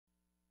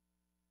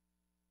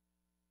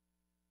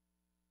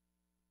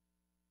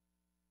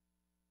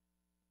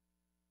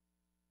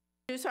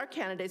Introduce our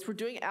candidates. We're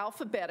doing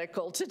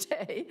alphabetical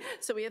today.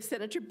 So we have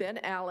Senator Ben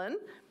Allen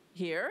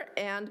here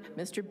and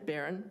Mr.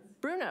 Baron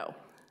Bruno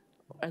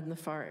on the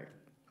far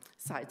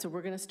side. So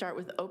we're going to start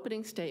with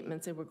opening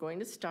statements, and we're going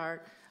to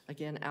start,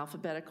 again,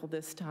 alphabetical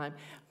this time.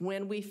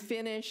 When we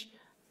finish,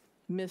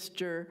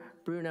 Mr.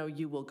 Bruno,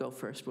 you will go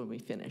first when we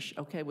finish,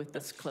 okay, with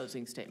this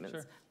closing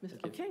statements. Sure.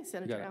 Okay,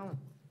 Senator Allen.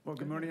 Well,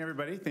 good morning,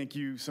 everybody. Thank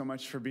you so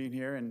much for being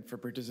here and for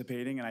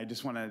participating. And I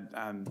just want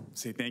to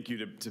say thank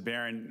you to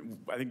Baron.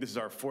 I think this is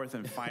our fourth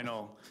and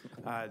final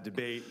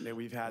debate that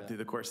we've had through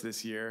the course of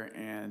this year.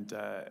 And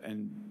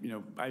you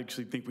know, I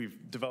actually think we've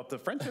developed a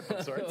friendship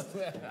of sorts,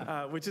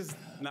 which is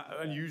not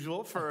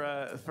unusual for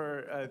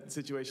a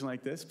situation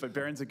like this. But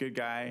Baron's a good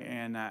guy,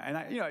 and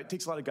you know, it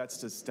takes a lot of guts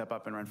to step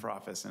up and run for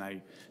office, and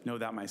I know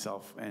that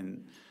myself.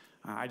 And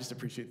I just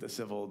appreciate the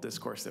civil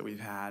discourse that we've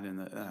had,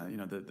 and you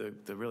know,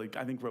 the really,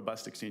 I think,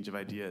 robust exchange of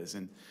ideas.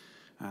 And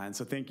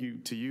so thank you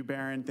to you,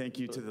 Baron. Thank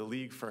you to the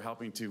League for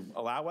helping to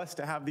allow us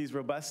to have these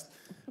robust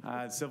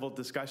civil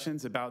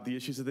discussions about the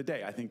issues of the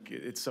day. I think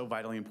it's so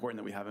vitally important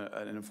that we have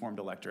an informed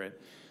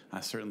electorate,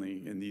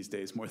 certainly in these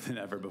days more than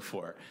ever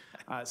before.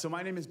 So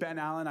my name is Ben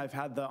Allen. I've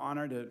had the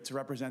honor to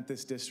represent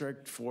this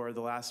district for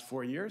the last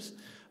 4 years.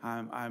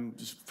 I'm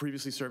just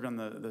previously served on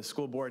the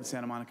school board in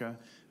Santa Monica,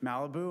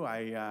 Malibu.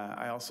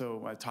 I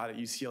also taught at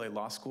UCLA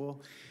Law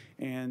School.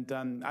 And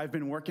I've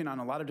been working on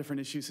a lot of different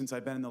issues since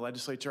I've been in the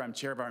legislature. I'm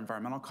chair of our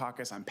environmental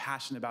caucus. I'm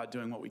passionate about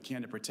doing what we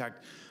can to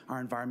protect our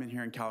environment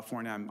here in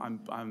California.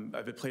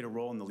 I've played a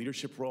role in the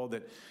leadership role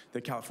that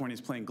California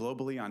is playing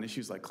globally on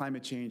issues like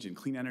climate change and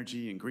clean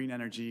energy and green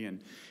energy,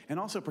 and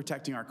also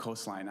protecting our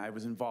coastline. I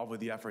was involved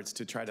with the efforts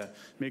to try to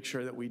make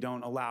sure that we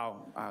don't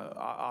allow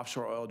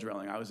offshore oil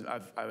drilling.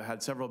 I've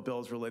had several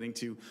bills relating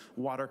to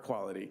water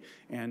quality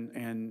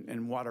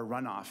and water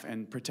runoff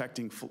and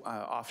protecting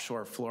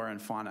offshore flora and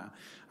fauna.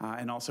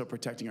 And also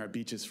protecting our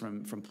beaches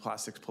from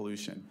plastics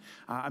pollution.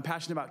 I'm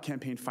passionate about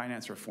campaign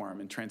finance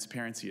reform and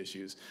transparency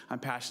issues. I'm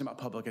passionate about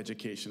public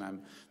education.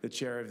 I'm the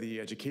chair of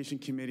the education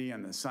committee.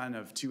 I'm the son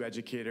of 2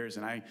 educators,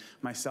 and I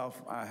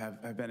myself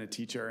have been a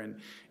teacher,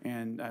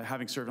 and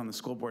having served on the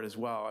school board as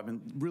well, I've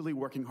been really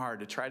working hard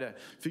to try to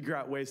figure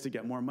out ways to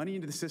get more money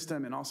into the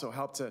system and also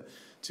help to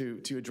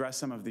address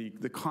some of the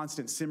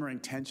constant simmering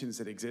tensions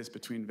that exist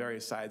between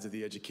various sides of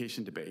the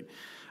education debate.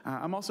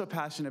 I'm also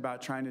passionate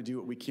about trying to do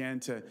what we can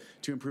to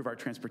improve our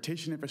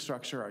transportation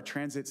infrastructure, our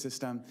transit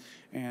system,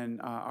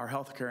 and our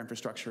healthcare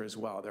infrastructure as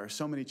well. There are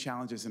so many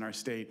challenges in our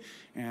state,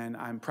 and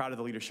I'm proud of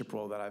the leadership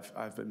role that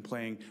I've been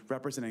playing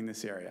representing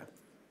this area.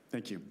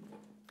 Thank you.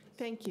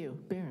 Thank you.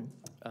 Baron.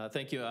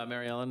 Thank you,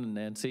 Mary Ellen and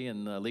Nancy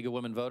and the League of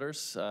Women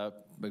Voters.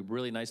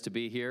 Really nice to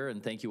be here,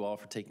 and thank you all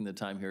for taking the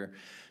time here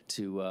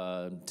to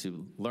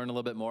learn a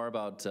little bit more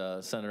about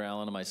Senator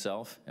Allen and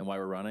myself and why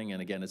we're running. And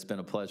again, it's been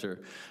a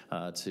pleasure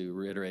to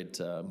reiterate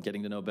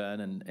getting to know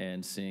Ben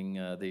and seeing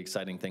the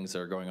exciting things that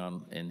are going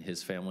on in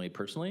his family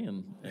personally,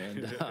 and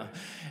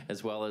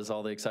as well as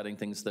all the exciting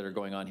things that are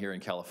going on here in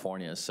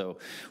California. So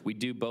we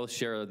do both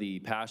share the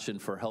passion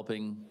for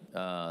helping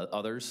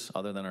others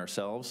other than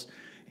ourselves.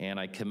 And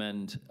I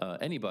commend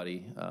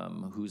anybody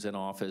who's in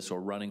office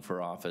or running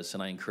for office,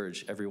 and I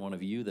encourage every one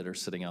of you that are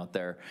sitting out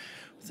there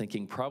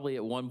thinking probably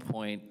at one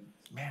point,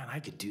 man,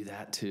 I could do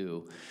that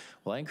too.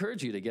 Well, I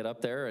encourage you to get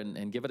up there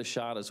and give it a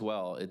shot as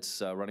well.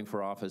 It's running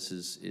for office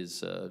is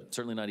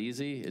certainly not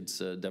easy. It's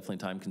definitely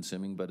time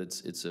consuming, but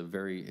it's a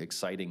very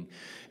exciting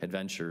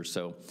adventure.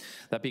 So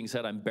that being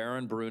said, I'm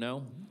Baron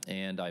Bruno,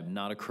 and I'm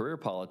not a career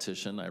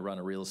politician. I run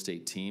a real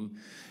estate team,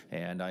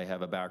 and I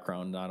have a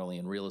background not only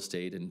in real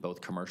estate, in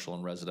both commercial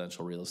and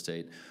residential real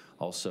estate,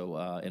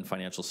 also in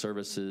financial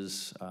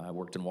services. I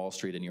worked in Wall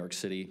Street in New York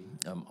City.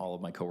 All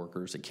of my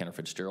coworkers at Cantor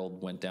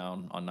Fitzgerald went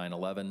down on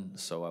 9/11,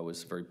 so I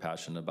was very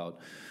passionate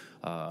about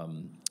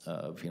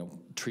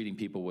treating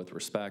people with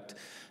respect,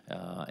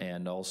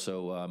 and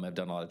also I've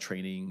done a lot of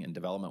training and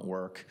development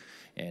work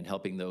and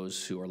helping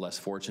those who are less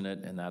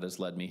fortunate, and that has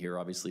led me here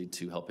obviously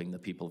to helping the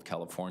people of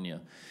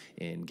California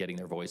in getting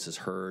their voices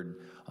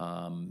heard,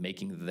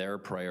 making their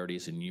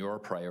priorities and your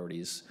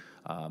priorities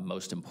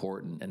most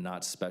important and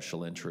not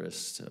special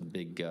interests,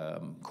 big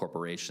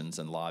corporations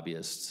and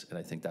lobbyists. And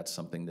I think that's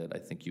something that I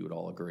think you would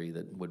all agree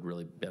that would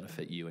really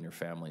benefit you and your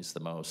families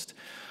the most.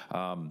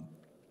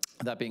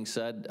 That being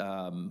said,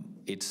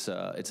 it's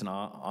an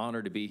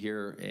honor to be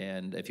here,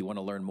 and if you want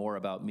to learn more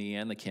about me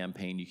and the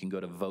campaign, you can go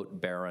to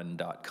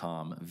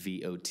votebaron.com,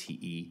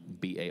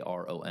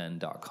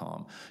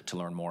 VOTEBARON.com, to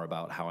learn more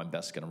about how I'm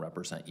best going to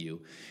represent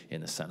you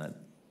in the Senate.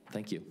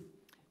 Thank you.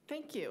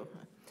 Thank you.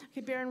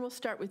 Okay, Baron, we'll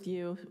start with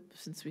you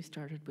since we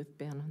started with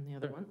Ben on the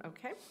other one.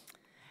 Okay.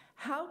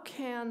 How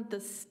can the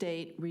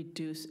state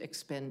reduce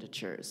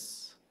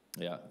expenditures?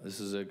 Yeah, this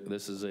is a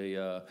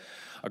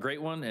great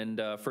one,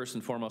 and first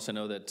and foremost, I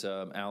know that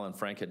Al and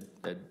Frank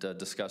had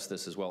discussed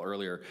this as well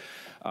earlier.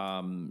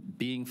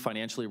 Being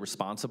financially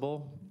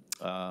responsible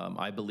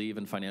I believe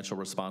in financial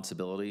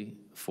responsibility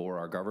for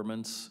our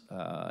governments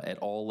at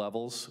all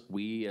levels.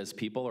 We as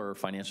people are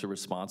financially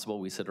responsible.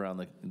 We sit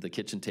around the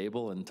kitchen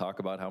table and talk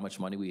about how much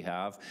money we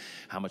have,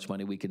 how much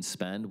money we can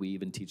spend. We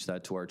even teach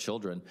that to our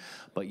children.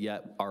 But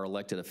yet our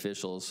elected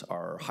officials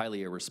are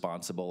highly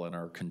irresponsible and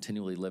are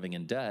continually living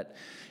in debt.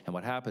 And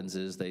what happens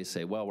is they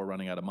say, well, we're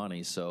running out of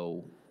money,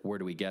 so where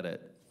do we get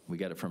it? We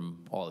get it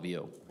from all of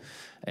you.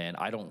 And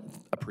I don't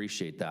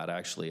appreciate that,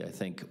 actually. I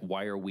think,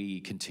 why are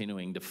we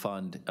continuing to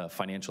fund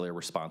financial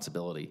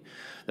irresponsibility?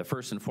 The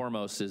first and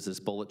foremost is this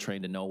bullet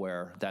train to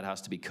nowhere. That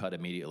has to be cut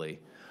immediately.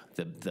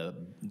 The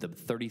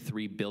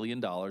 $33 billion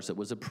that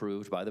was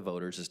approved by the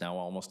voters is now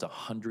almost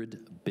 $100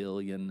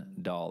 billion.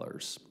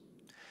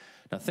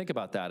 Now think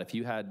about that. If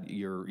you had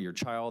your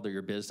child or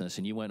your business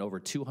and you went over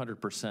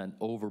 200%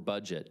 over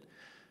budget,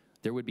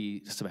 there would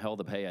be some hell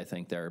to pay, I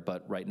think, there.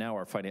 But right now,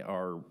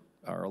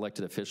 our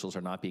elected officials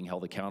are not being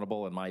held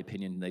accountable. In my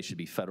opinion, they should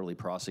be federally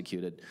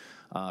prosecuted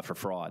for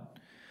fraud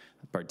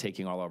by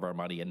taking all of our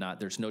money, and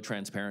there's no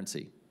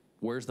transparency.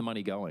 Where's the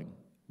money going?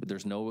 But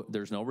there's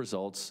no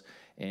results,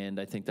 and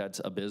I think that's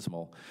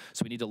abysmal.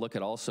 So we need to look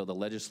at also the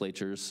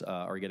legislatures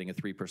are getting a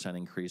 3%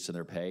 increase in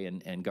their pay,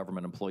 and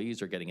government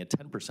employees are getting a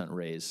 10%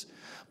 raise,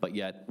 but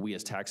yet we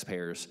as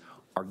taxpayers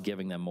are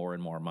giving them more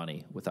and more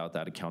money without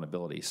that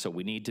accountability. So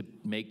we need to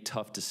make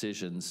tough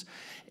decisions,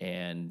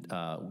 and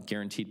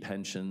guaranteed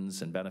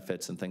pensions and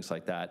benefits and things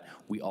like that.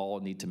 We all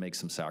need to make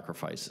some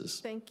sacrifices.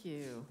 Thank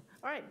you.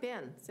 All right,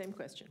 Ben, same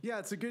question. Yeah,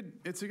 it's a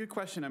good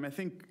question. I mean, I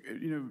think,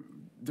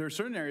 there are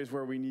certain areas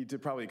where we need to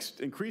probably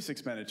increase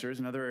expenditures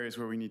and other areas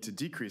where we need to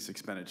decrease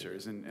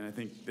expenditures. And I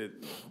think that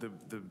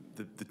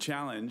the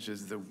challenge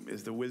is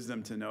the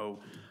wisdom to know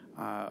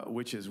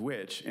which is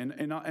which,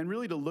 and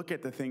really to look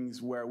at the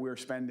things where we're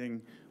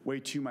spending way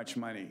too much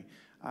money.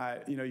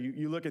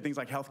 You look at things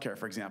like healthcare,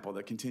 for example,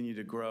 that continue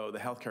to grow. The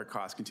healthcare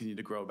costs continue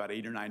to grow about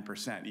 8 or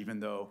 9%, even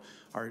though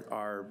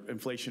our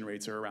inflation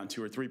rates are around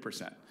 2 or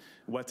 3%.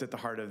 What's at the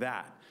heart of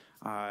that?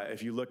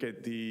 If you look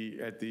at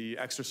the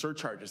extra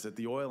surcharges that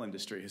the oil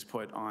industry has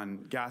put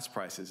on gas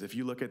prices, if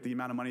you look at the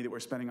amount of money that we're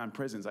spending on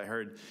prisons, I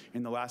heard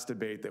in the last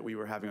debate that we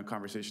were having a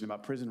conversation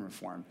about prison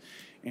reform.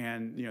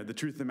 And the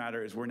truth of the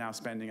matter is we're now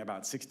spending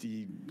about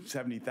 $60,000,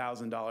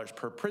 $70,000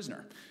 per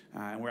prisoner.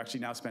 And we're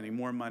actually now spending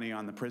more money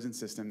on the prison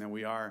system than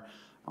we are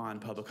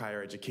on public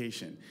higher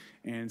education.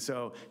 And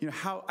so,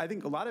 I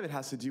think a lot of it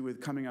has to do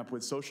with coming up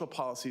with social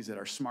policies that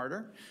are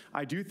smarter.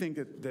 I do think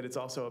that it's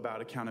also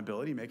about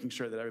accountability, making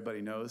sure that everybody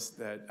knows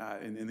that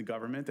in the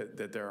government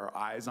that there are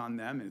eyes on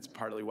them. And it's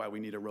partly why we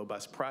need a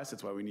robust press.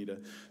 It's why we need a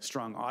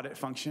strong audit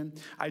function.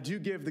 I do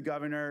give the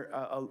governor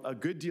a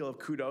good deal of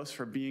kudos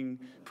for being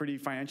pretty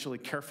financially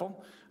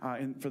careful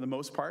for the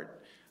most part.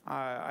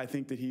 I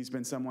think that he's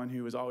been someone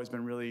who has always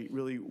been really,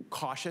 really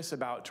cautious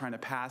about trying to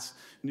pass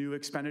new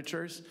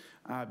expenditures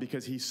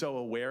because he's so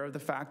aware of the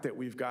fact that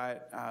we've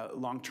got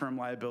long-term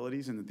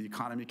liabilities and that the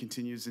economy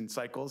continues in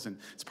cycles, and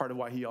it's part of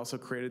why he also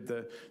created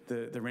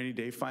the rainy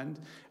day fund.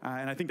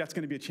 And I think that's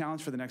going to be a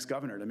challenge for the next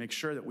governor to make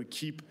sure that we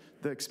keep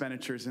the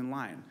expenditures in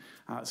line.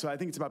 So I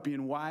think it's about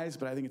being wise,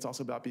 but I think it's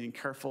also about being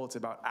careful. It's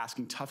about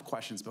asking tough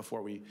questions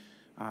before we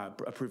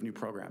approve new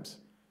programs.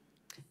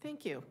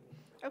 Thank you.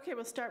 Okay,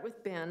 we'll start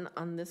with Ben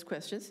on this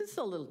question. This is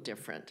a little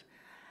different.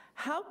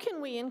 How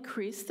can we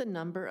increase the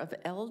number of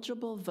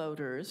eligible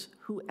voters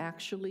who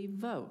actually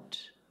vote?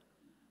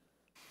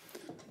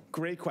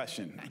 Great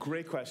question.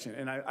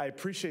 And I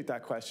appreciate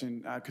that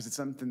question because it's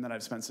something that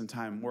I've spent some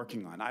time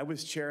working on. I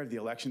was chair of the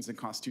Elections and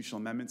Constitutional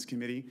Amendments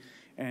Committee,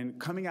 and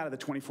coming out of the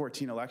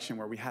 2014 election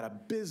where we had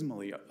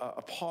abysmally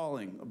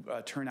appalling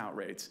turnout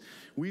rates,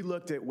 we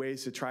looked at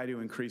ways to try to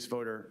increase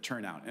voter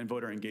turnout and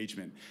voter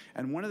engagement.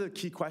 And one of the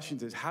key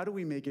questions is, how do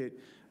we make it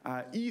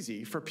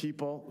easy for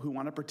people who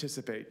want to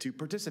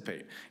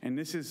participate. And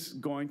this is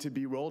going to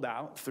be rolled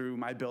out through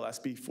my bill,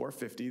 SB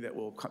 450, that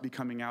will be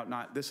coming out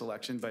not this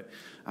election, but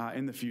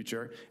in the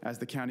future as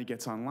the county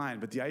gets online.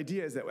 But the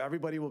idea is that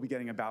everybody will be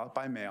getting a ballot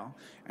by mail,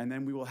 and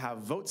then we will have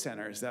vote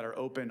centers that are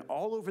open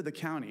all over the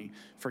county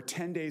for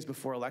 10 days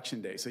before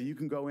Election Day. So you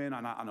can go in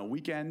on a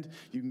weekend,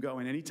 you can go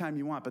in anytime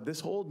you want, but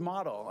this whole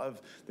model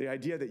of the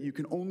idea that you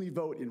can only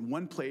vote in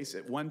one place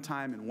at one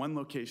time in one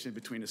location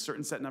between a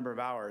certain set number of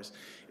hours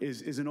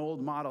is an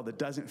old model that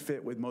doesn't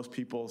fit with most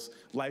people's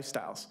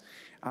lifestyles.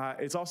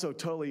 It's also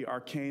totally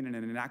arcane and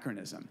an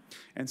anachronism.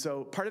 And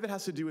so part of it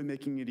has to do with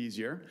making it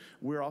easier.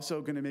 We're also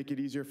going to make it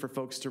easier for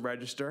folks to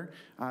register.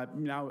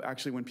 Now,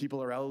 actually, when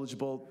people are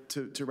eligible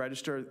to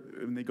register,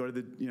 when they go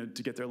to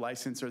to get their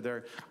license or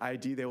their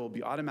ID, they will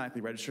be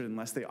automatically registered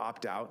unless they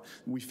opt out.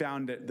 We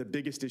found that the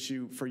biggest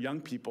issue for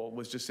young people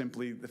was just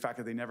simply the fact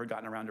that they never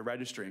gotten around to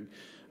registering.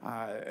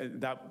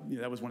 That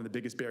was one of the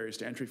biggest barriers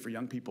to entry for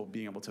young people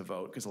being able to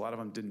vote, because a lot of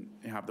them didn't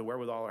have the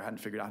wherewithal or hadn't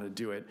figured out how to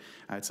do it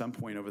at some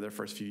point over their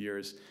first few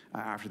years years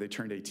after they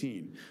turned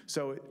 18.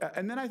 So,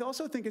 and then I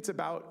also think it's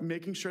about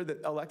making sure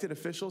that elected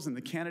officials and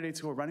the candidates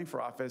who are running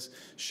for office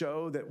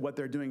show that what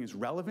they're doing is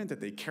relevant, that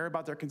they care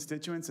about their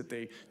constituents, that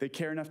they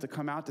care enough to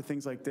come out to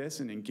things like this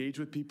and engage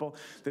with people,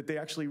 that they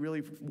actually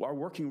really are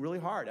working really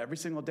hard every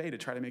single day to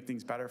try to make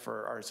things better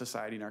for our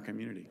society and our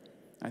community.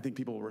 I think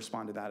people will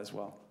respond to that as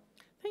well.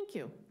 Thank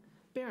you.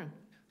 Barron.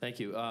 Thank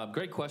you.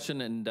 Great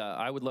question, and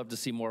I would love to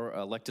see more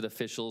elected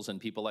officials and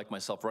people like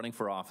myself running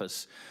for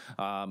office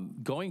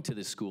going to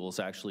the schools,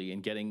 actually,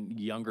 and getting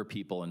younger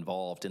people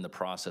involved in the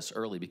process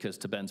early, because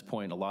to Ben's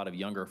point, a lot of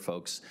younger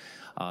folks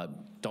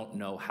don't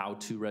know how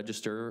to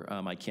register.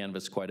 I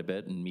canvass quite a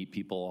bit and meet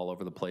people all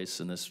over the place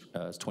in this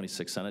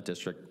 26th Senate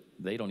District.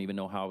 They don't even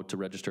know how to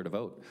register to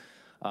vote.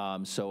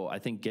 So I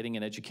think getting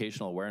an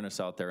educational awareness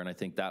out there, and I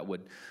think that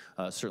would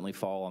certainly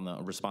fall on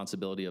the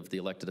responsibility of the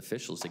elected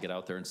officials to get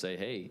out there and say,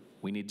 hey,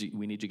 we need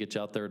to get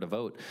you out there to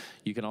vote.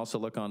 You can also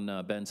look on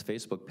Ben's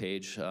Facebook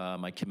page.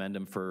 I commend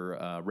him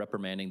for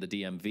reprimanding the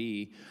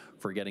DMV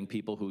for getting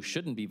people who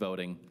shouldn't be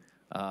voting.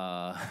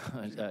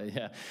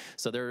 Yeah,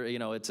 so there,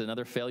 it's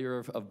another failure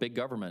of big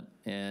government,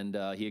 and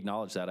he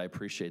acknowledged that. I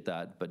appreciate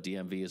that. But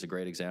DMV is a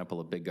great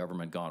example of big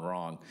government gone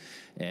wrong,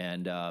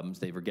 and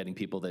they were getting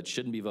people that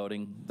shouldn't be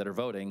voting that are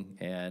voting,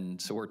 and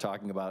so we're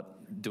talking about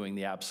doing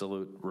the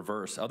absolute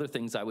reverse. Other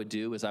things I would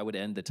do is I would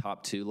end the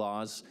top 2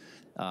 laws.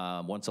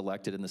 Once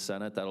elected in the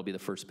Senate, that'll be the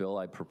first bill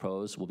I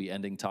propose. We'll be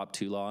ending top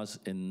 2 laws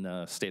in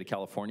the state of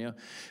California,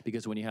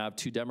 because when you have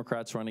 2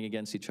 Democrats running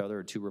against each other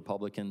or 2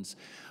 Republicans,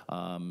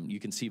 you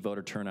can see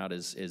voter turnout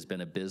has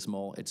been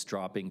abysmal. It's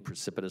dropping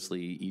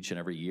precipitously each and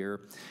every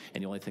year,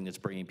 and the only thing that's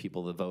bringing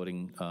people to the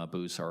voting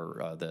booths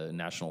are the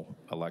national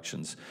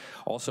elections.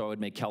 Also, I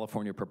would make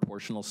California a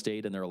proportional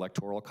state in their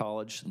electoral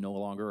college, no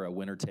longer a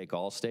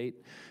winner-take-all state,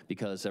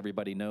 because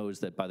everybody knows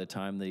that by the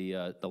time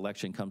the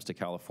election comes to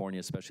California,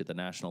 especially at the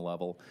national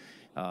level,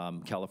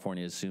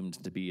 California is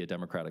assumed to be a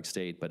Democratic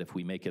state, but if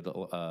we make it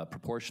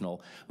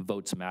proportional,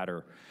 votes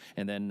matter.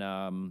 And then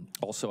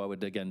also I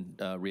would again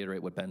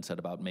reiterate what Ben said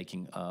about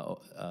making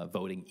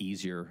voting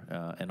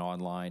easier and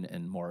online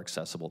and more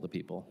accessible to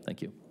people.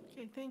 Thank you.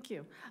 Okay, thank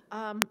you.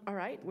 All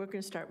right, we're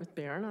going to start with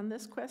Barron on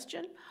this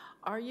question.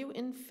 Are you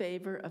in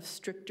favor of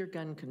stricter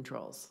gun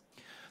controls?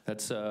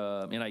 That's,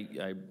 and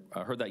I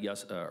heard that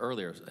yes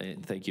earlier,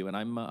 thank you, and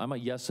I'm a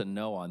yes and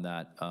no on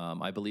that.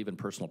 I believe in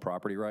personal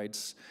property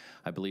rights.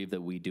 I believe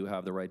that we do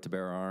have the right to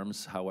bear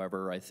arms.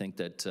 However, I think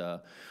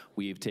that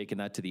we've taken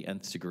that to the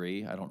nth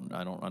degree. I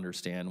don't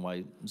understand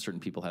why certain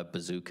people have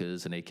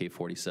bazookas and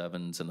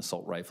AK-47s and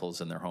assault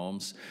rifles in their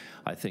homes.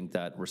 I think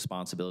that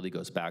responsibility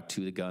goes back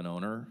to the gun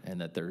owner, and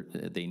that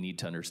they need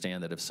to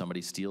understand that if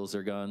somebody steals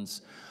their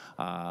guns,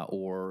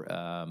 or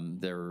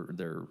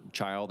their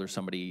child or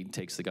somebody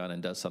takes the gun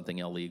and does something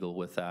illegal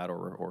with that,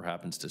 or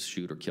happens to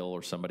shoot or kill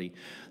or somebody,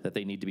 that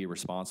they need to be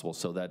responsible.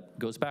 So that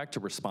goes back to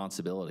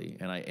responsibility.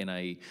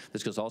 And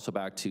this goes also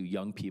back to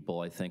young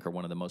people, I think, are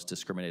one of the most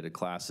discriminated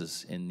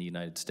classes in the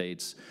United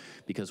States,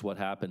 because what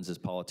happens is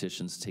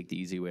politicians take the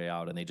easy way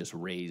out and they just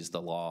raise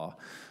the law.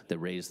 They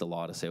raise the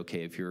law to say,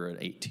 okay, if you're an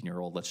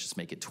 18-year-old, let's just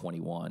make it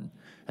 21.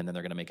 And then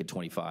they're gonna make it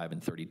 25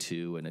 and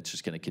 32, and it's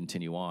just gonna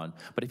continue on.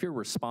 But if you're a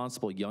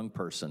responsible young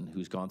person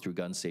who's gone through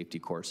gun safety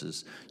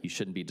courses, you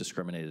shouldn't be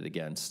discriminated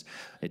against.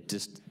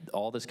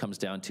 All this comes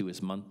down to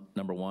is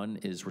number 1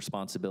 is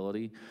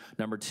responsibility.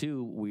 Number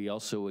 2, we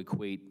also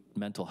equate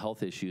mental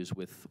health issues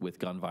with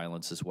gun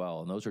violence as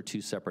well. And those are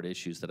 2 separate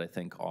issues that I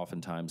think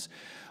oftentimes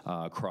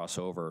cross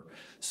over.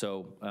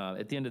 So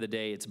at the end of the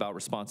day, it's about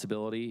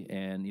responsibility.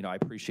 And I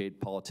appreciate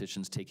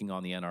politicians taking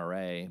on the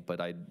NRA, but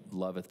I'd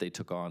love if they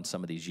took on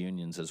some of these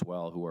unions as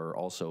well, who are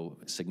also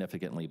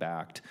significantly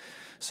backed.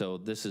 So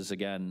this is,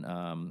 again,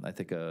 I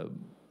think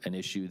an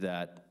issue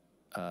that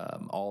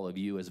all of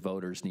you as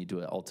voters need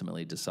to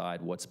ultimately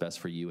decide what's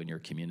best for you and your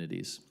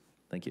communities.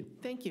 Thank you.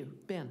 Thank you.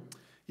 Ben.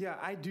 Yeah,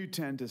 I do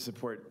tend to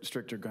support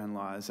stricter gun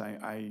laws.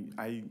 I'm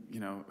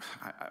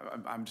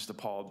just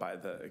appalled by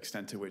the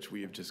extent to which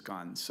we have just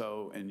gone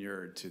so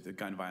inured to the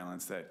gun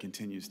violence that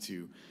continues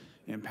to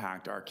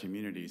impact our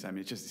communities. I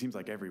mean, it just seems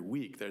like every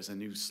week there's a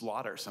new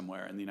slaughter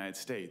somewhere in the United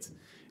States,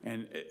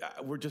 and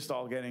we're just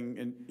all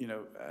getting,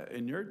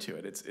 inured to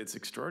it. It's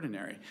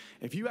extraordinary.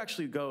 If you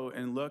actually go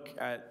and look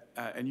at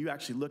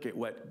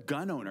what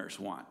gun owners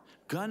want,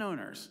 gun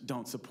owners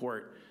don't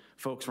support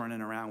folks running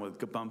around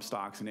with bump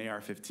stocks and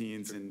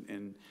AR-15s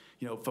and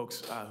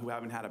folks who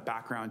haven't had a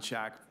background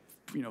check,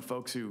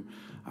 folks who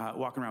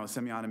walking around with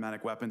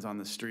semi-automatic weapons on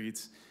the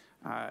streets.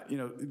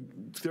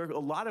 There are a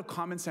lot of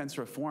common sense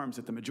reforms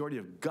that the majority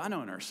of gun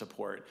owners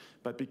support,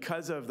 but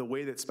because of the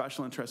way that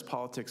special interest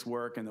politics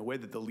work and the way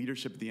that the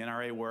leadership of the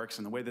NRA works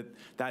and the way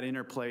that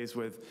interplays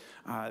with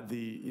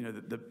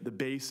the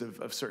base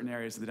of certain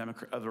areas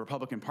of the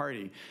Republican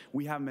Party,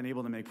 we haven't been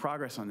able to make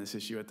progress on this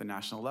issue at the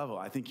national level.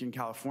 I think in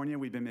California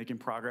we've been making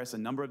progress. A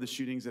number of the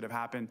shootings that have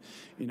happened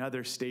in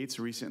other states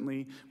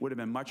recently would have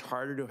been much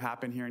harder to have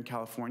happened here in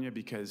California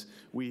because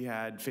we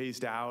had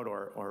phased out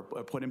or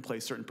put in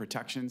place certain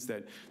protections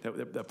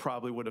that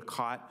probably would have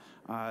caught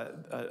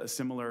a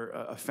similar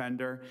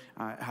offender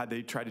had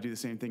they tried to do the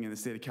same thing in the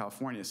state of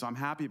California. So I'm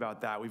happy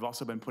about that. We've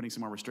also been putting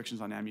some more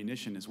restrictions on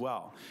ammunition as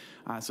well,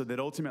 so that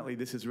ultimately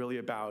this is really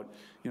about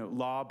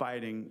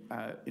law-abiding,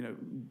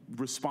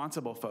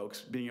 responsible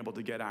folks being able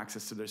to get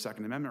access to their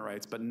Second Amendment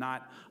rights, but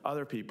not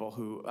other people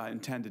who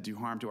intend to do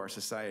harm to our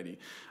society.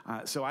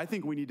 So I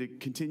think we need to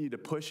continue to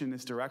push in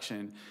this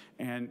direction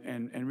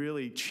and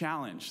really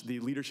challenge the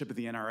leadership of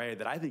the NRA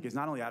that I think is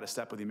not only out of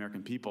step with the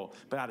American people,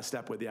 but out of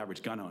step with the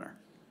average gun owner.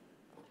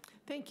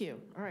 Thank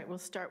you. All right, we'll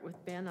start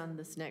with Ben on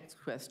this next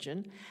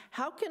question.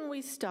 How can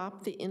we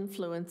stop the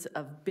influence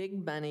of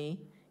big money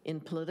in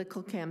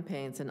political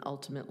campaigns and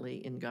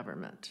ultimately in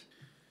government?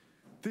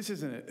 This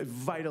is a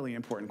vitally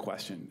important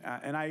question,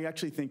 and I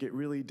actually think it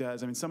really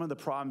does. I mean, some of the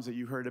problems that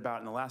you heard about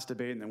in the last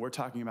debate and that we're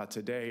talking about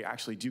today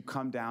actually do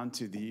come down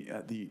to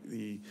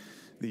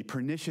the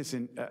pernicious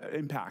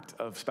impact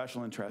of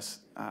special interests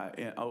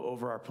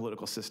over our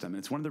political system. And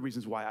it's one of the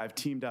reasons why I've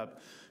teamed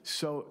up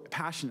so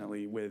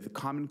passionately with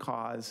Common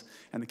Cause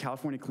and the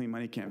California Clean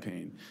Money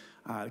Campaign.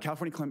 The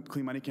California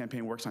Clean Money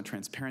Campaign works on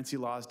transparency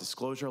laws,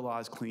 disclosure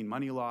laws, clean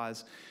money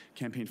laws,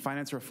 campaign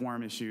finance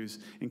reform issues,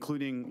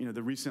 including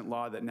the recent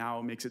law that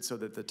now makes it so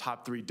that the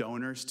top 3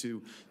 donors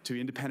to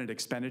independent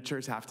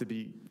expenditures have to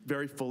be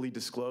very fully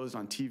disclosed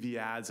on TV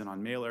ads and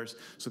on mailers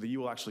so that you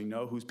will actually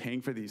know who's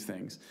paying for these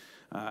things.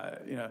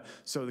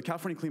 So the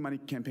California Clean Money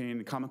Campaign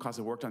and Common Cause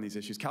have worked on these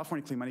issues.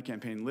 California Clean Money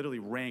Campaign literally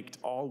ranked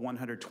all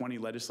 120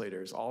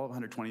 legislators, all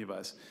 120 of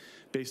us,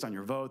 based on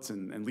your votes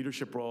and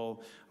leadership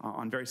role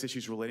on various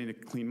issues relating to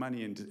clean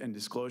money and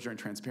disclosure and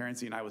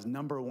transparency. And I was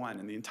 #1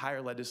 in the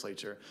entire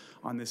legislature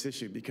on this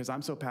issue because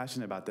I'm so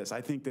passionate about this.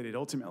 I think that it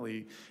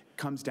ultimately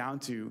comes down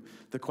to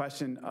the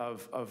question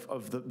of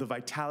the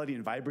vitality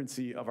and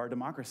vibrancy of our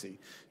democracy.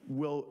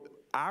 Will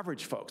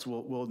average folks,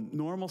 will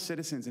normal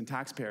citizens and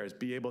taxpayers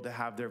be able to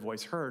have their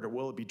voice heard, or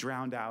will it be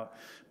drowned out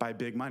by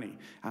big money,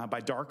 by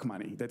dark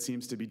money that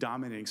seems to be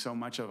dominating so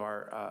much of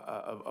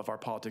our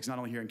politics, not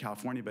only here in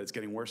California, but it's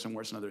getting worse and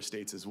worse in other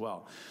states as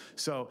well.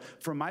 So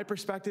from my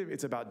perspective,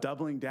 it's about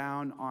doubling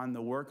down on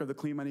the work of the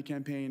Clean Money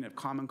Campaign, of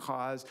Common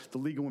Cause. The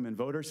League of Women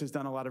Voters has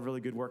done a lot of really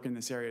good work in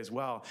this area as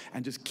well,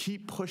 and just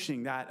keep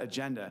pushing that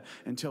agenda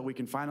until we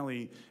can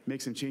finally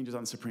make some changes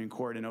on the Supreme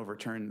Court and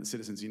overturn the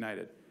Citizens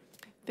United.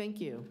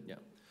 Thank you. Yeah.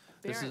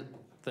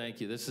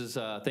 Thank you.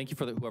 Thank you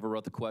for whoever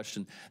wrote the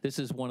question. This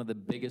is one of the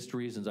biggest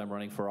reasons I'm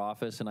running for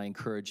office, and I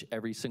encourage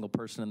every single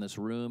person in this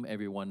room,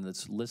 everyone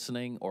that's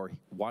listening or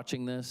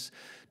watching this,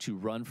 to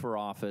run for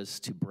office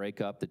to break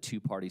up the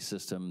two-party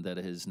system that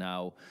has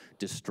now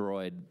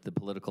destroyed the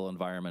political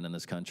environment in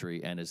this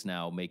country and is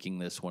now making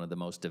this one of the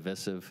most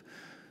divisive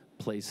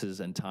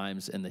places and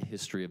times in the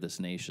history of this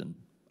nation.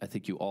 I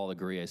think you all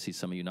agree, I see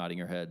some of you nodding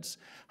your heads,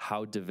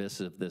 how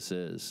divisive this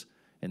is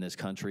in this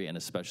country and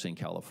especially in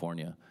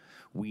California.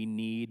 We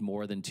need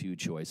more than 2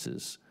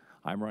 choices.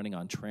 I'm running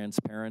on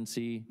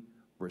transparency,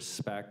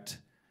 respect,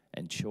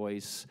 and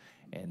choice,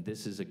 and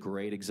this is a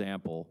great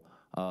example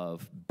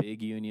of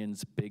big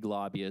unions, big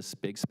lobbyists,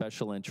 big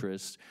special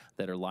interests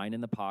that are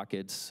lining the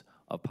pockets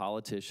of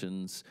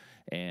politicians,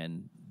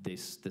 and the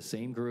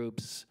same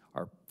groups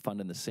are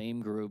funding the same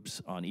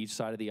groups on each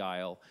side of the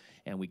aisle,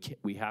 and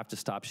we have to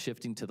stop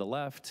shifting to the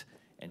left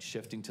and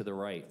shifting to the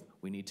right.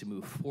 We need to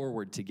move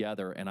forward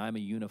together, and I'm a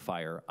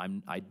unifier.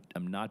 I'm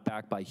not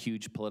backed by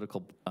huge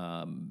political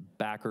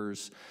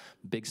backers,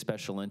 big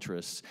special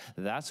interests.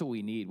 That's what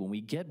we need. When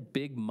we get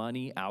big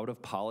money out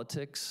of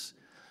politics,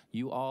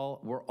 we're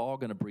all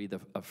gonna breathe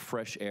a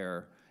fresh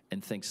air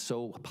and think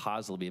so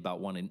positively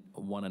about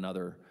one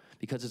another,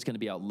 because it's gonna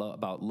be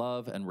about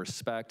love and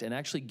respect and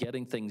actually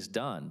getting things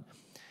done.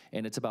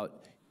 And it's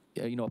about,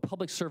 a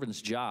public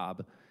servant's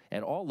job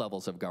at all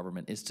levels of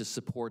government is to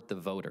support the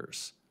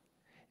voters.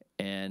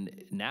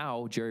 And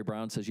now Jerry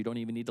Brown says you don't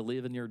even need to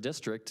live in your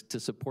district to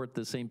support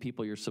the same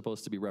people you're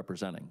supposed to be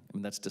representing. I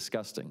mean, that's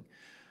disgusting.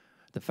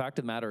 The fact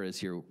of the matter is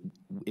here,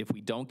 if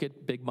we don't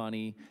get big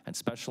money and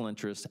special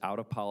interests out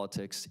of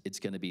politics, it's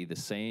gonna be the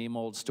same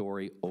old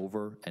story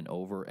over and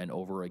over and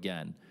over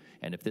again.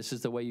 And if this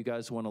is the way you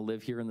guys wanna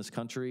live here in this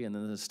country and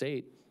in the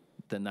state,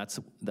 then that's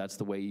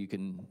the way you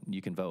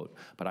can vote.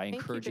 But I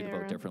encourage you to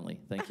vote differently.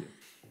 Thank you.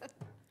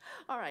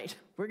 All right,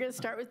 we're going to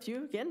start with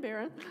you again,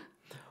 Barron.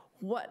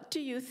 What do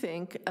you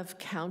think of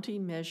County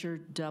Measure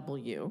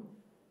W,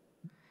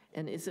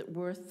 and is it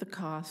worth the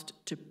cost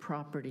to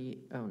property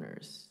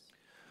owners?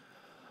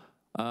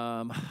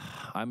 I'm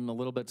a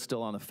little bit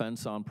still on the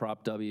fence on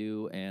Prop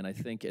W, and I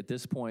think at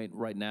this point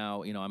right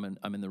now,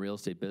 I'm in the real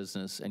estate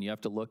business, and you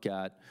have to look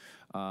at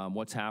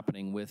what's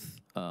happening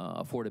with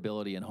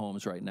affordability in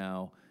homes right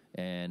now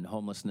and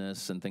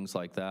homelessness and things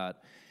like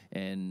that.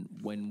 And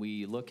when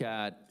we look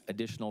at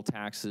additional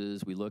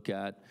taxes, we look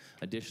at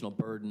additional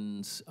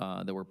burdens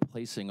that we're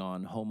placing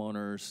on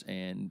homeowners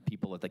and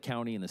people at the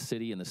county and the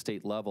city and the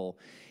state level,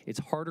 it's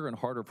harder and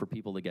harder for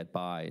people to get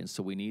by. And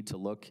so we need to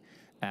look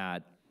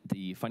at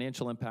the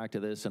financial impact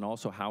of this and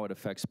also how it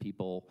affects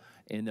people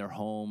in their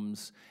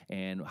homes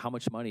and how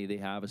much money they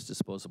have as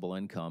disposable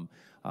income.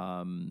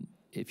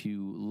 if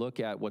you look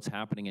at what's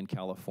happening in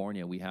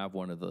California, we have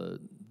one of the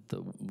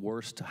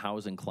worst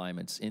housing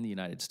climates in the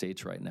United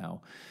States right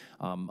now.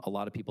 A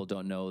lot of people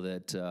don't know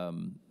that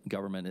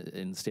government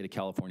in the state of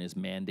California is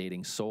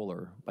mandating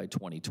solar by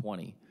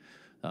 2020.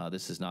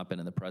 This has not been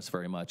in the press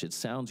very much. It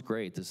sounds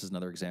great. This is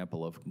another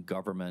example of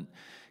government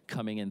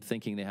coming in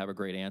thinking they have a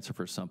great answer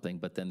for something,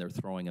 but then they're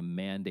throwing a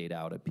mandate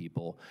out at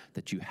people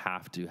that you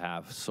have to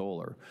have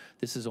solar.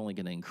 This is only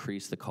going to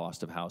increase the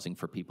cost of housing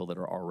for people that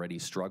are already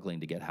struggling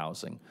to get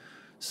housing.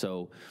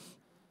 So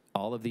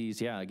all of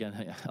these, yeah,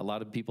 again, a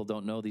lot of people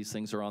don't know these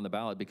things are on the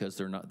ballot because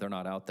they're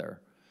not out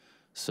there.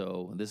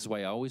 So this is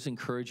why I always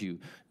encourage you,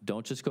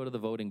 don't just go to the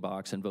voting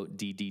box and vote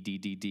D, D, D,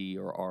 D, D,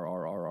 or R,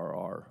 R, R, R,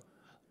 R.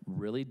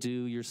 Really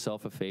do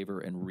yourself a favor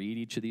and read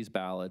each of these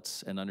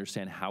ballots and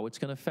understand how it's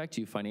going to affect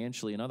you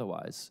financially and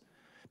otherwise.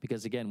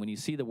 Because again, when you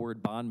see the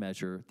word bond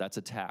measure, that's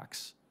a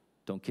tax.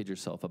 Don't kid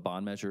yourself, a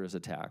bond measure is a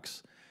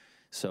tax.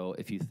 So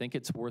if you think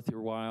it's worth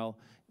your while,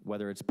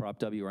 whether it's Prop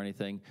W or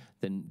anything,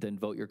 then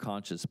vote your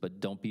conscience, but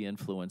don't be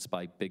influenced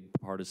by big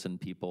partisan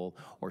people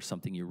or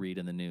something you read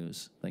in the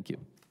news. Thank you.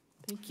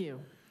 Thank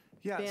you.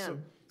 Yeah,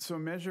 Ben. so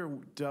Measure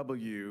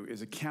W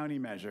is a county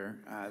measure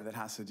that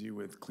has to do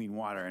with clean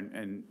water.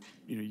 And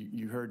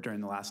you heard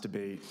during the last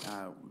debate,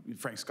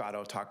 Frank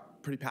Scotto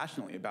talk pretty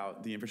passionately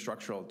about the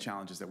infrastructural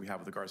challenges that we have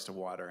with regards to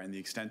water and the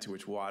extent to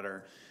which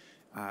water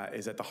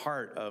is at the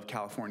heart of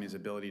California's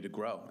ability to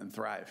grow and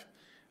thrive.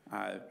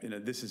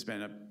 This has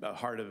been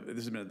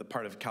the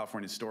part of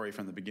California's story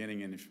from the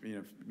beginning. And if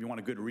you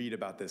want a good read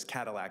about this,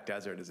 Cadillac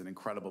Desert is an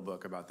incredible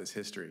book about this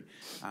history.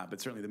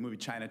 But certainly the movie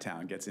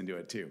Chinatown gets into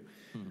it too.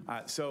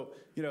 So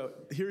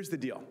here's the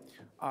deal.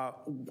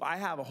 I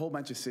have a whole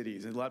bunch of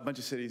cities, a bunch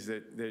of cities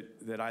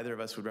that either of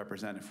us would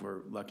represent if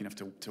we're lucky enough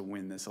to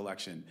win this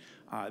election,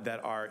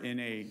 that are in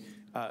a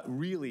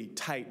really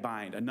tight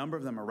bind. A number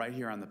of them are right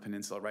here on the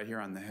peninsula, right here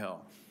on the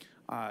Hill.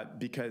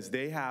 Because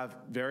they have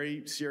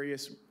very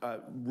serious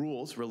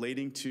rules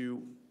relating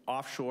to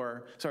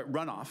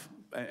runoff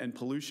and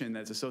pollution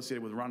that's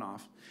associated with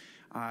runoff.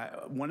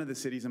 One of the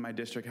cities in my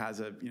district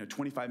has a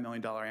 $25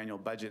 million annual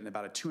budget and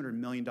about a $200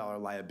 million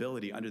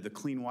liability under the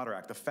Clean Water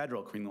Act, the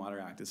federal Clean Water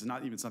Act. This is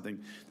not even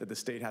something that the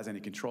state has any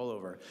control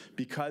over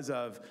because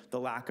of the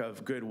lack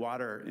of good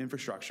water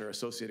infrastructure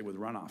associated with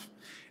runoff.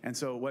 And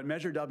so what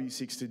Measure W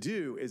seeks to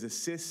do is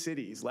assist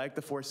cities, like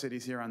the 4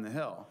 cities here on the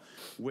Hill,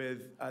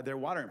 with their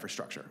water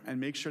infrastructure and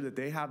make sure that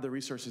they have the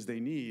resources they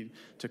need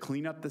to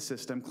clean up the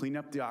system, clean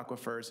up the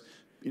aquifers,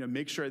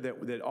 make sure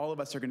that all of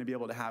us are going to be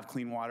able to have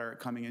clean water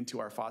coming into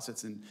our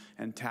faucets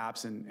and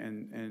taps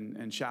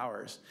and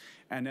showers.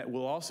 And that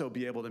we'll also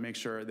be able to make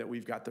sure that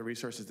we've got the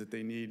resources that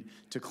they need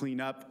to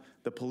clean up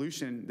the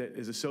pollution that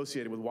is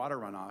associated with water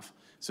runoff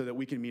so that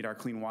we can meet our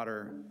clean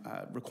water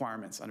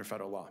requirements under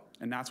federal law.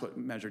 And that's what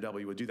Measure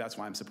W would do. That's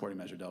why I'm supporting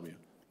Measure W.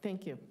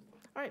 Thank you.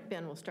 All right,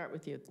 Ben, we'll start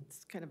with you.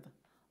 It's kind of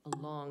a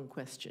long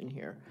question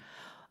here.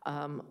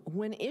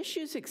 When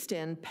issues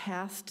extend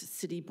past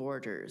city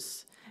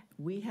borders,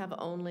 we have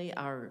only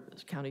our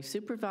county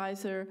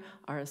supervisor,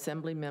 our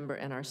assembly member,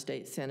 and our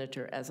state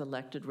senator as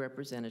elected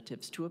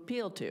representatives to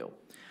appeal to.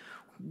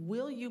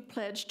 Will you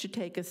pledge to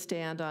take a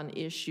stand on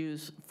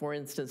issues, for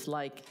instance,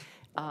 like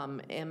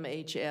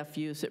MHF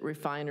use at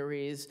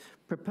refineries,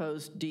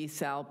 proposed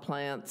desal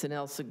plants in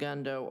El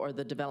Segundo, or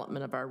the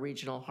development of our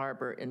regional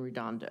harbor in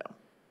Redondo?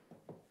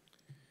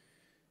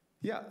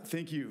 Yeah,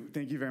 thank you.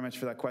 Thank you very much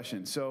for that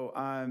question. So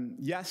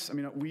yes,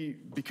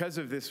 because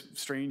of this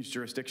strange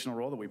jurisdictional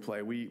role that we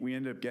play, we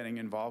end up getting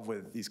involved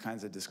with these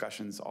kinds of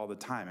discussions all the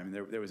time.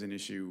 There was an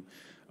issue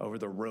over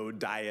the road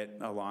diet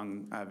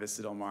along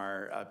Vista Del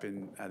Mar up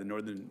in the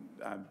northern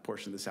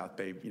portion of the South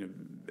Bay,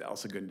 El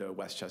Segundo,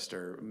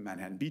 Westchester,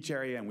 Manhattan Beach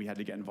area, and we had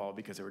to get involved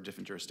because there were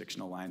different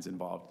jurisdictional lines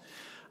involved.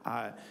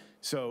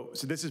 So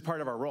this is part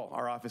of our role.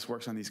 Our office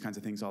works on these kinds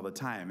of things all the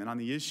time. And on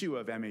the issue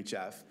of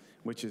MHF,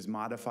 which is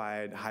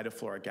modified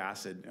hydrofluoric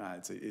acid,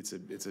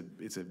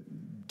 it's a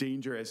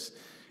dangerous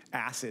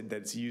acid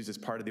that's used as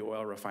part of the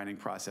oil refining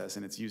process,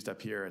 and it's used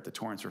up here at the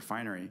Torrance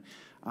refinery.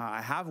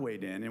 I have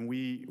weighed in, and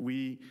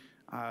we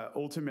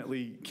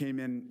ultimately came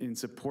in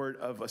support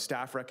of a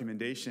staff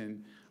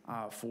recommendation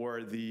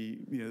for the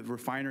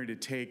refinery to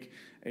take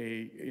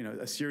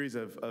a series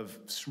of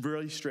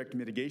really strict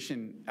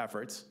mitigation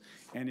efforts.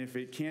 And if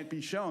it can't be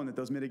shown that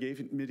those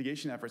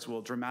mitigation efforts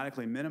will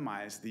dramatically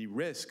minimize the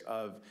risk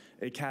of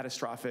a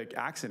catastrophic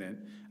accident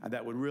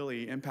that would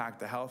really impact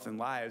the health and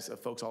lives of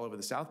folks all over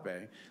the South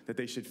Bay, that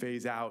they should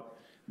phase out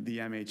the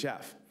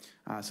MHF.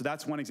 So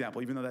that's one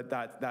example. Even though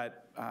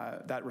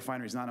that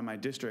refinery is not in my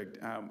district,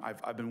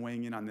 I've been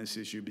weighing in on this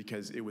issue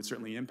because it would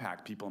certainly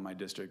impact people in my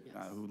district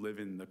who live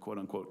in the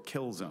quote-unquote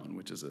kill zone,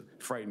 which is a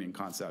frightening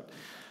concept.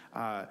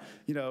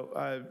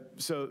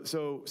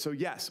 So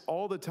yes,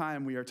 all the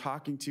time we are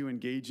talking to,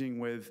 engaging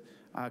with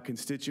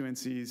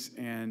constituencies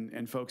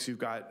and folks who've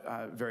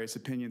got various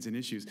opinions and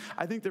issues.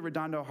 I think the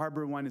Redondo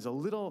Harbor one is a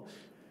little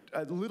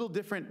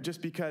different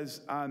just because,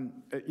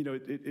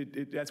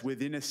 that's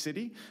within a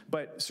city,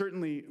 but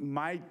certainly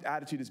my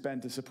attitude has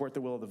been to support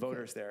the will of the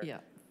voters there. Yeah.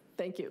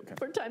 thank you.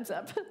 Our time's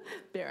up.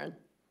 Baron.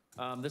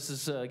 This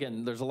is,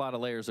 again, there's a lot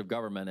of layers of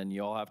government, and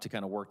you all have to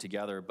kind of work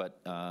together, but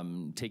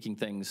taking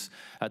things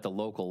at the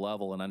local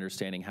level and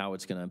understanding how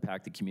it's going to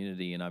impact the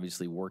community, and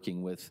obviously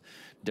working with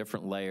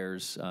different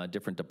layers,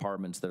 different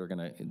departments that are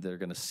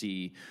going to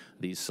see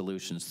these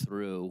solutions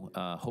through,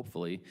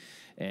 hopefully.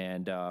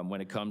 And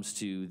when it comes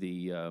to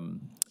the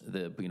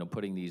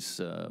putting these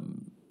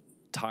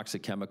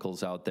toxic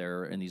chemicals out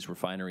there in these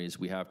refineries,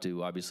 we have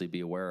to obviously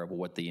be aware of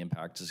what the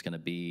impact is going to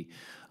be,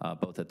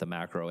 both at the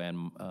macro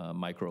and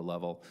micro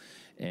level.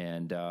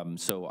 And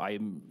so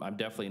I'm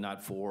definitely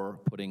not for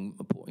putting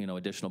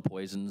additional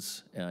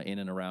poisons in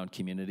and around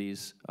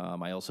communities.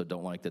 I also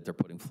don't like that they're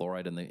putting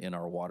fluoride in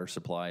our water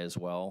supply as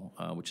well,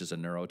 which is a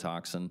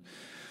neurotoxin.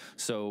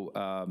 So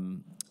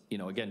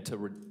again,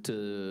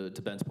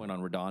 to Ben's point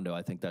on Redondo,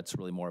 I think that's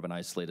really more of an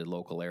isolated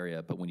local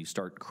area. But when you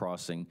start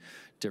crossing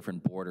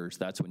different borders,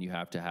 that's when you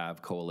have to have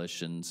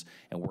coalitions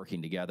and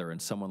working together. And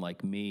someone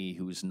like me,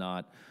 who's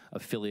not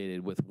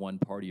affiliated with one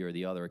party or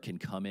the other, can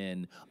come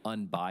in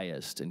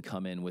unbiased and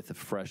come in with a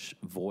fresh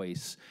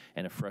voice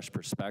and a fresh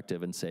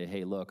perspective and say,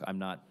 hey, look, I'm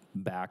not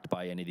backed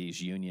by any of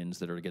these unions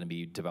that are going to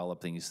be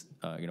developing these,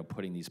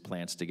 putting these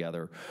plants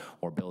together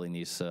or building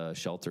these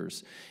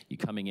shelters. You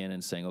coming in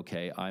and saying,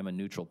 okay, I'm a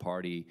neutral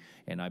party,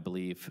 and I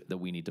believe that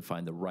we need to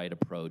find the right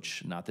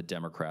approach, not the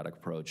Democratic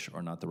approach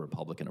or not the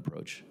Republican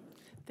approach.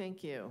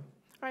 Thank you.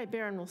 All right,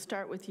 Baron, we'll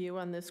start with you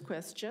on this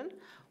question.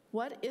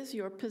 What is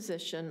your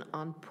position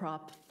on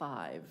Prop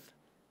 5?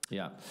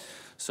 Yeah,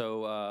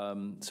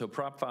 so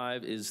Prop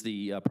 5 is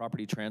the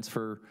property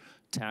transfer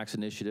tax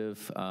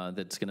initiative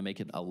that's going to make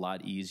it a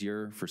lot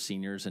easier for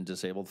seniors and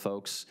disabled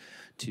folks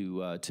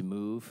to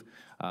move.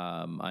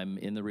 I'm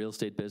in the real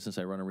estate business.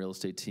 I run a real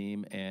estate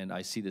team, and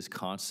I see this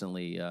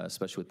constantly,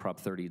 especially with Prop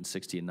 30 and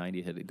 60 and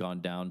 90 had gone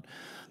down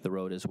the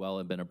road as well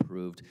and been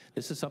approved.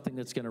 This is something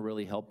that's going to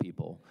really help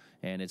people,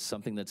 and it's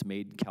something that's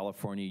made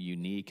California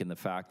unique in the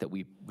fact that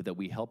we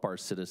help our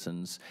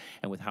citizens,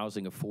 and with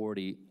housing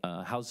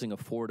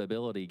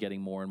affordability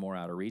getting more and more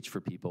out of reach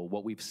for people,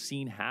 what we've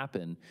seen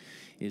happen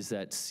is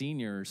that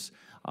seniors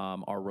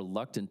are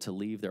reluctant to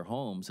leave their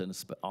homes, and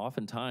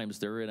oftentimes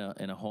they're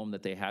in a home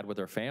that they had with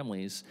their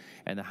families,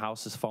 and the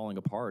house is falling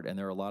apart, and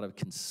there are a lot of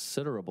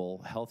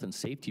considerable health and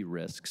safety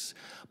risks,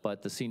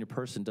 but the senior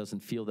person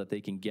doesn't feel that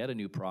they can get a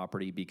new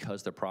property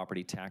because their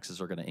property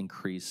taxes are going to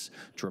increase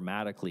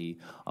dramatically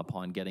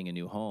upon getting a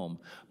new home.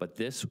 But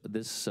this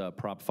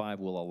Prop 5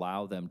 will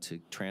allow them to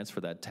transfer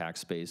that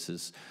tax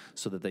basis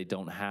so that they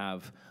don't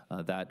have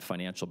that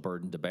financial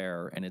burden to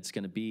bear. And it's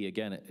going to be,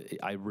 again,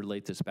 I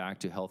relate this back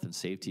to health and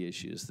safety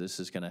issues. This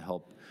is going to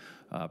help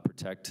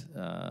protect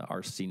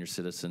our senior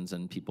citizens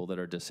and people that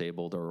are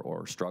disabled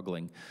or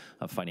struggling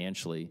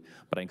financially.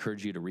 But I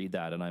encourage you to read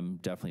that, and I'm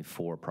definitely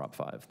for Prop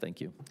 5.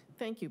 Thank you.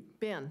 Thank you.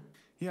 Ben.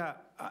 Yeah,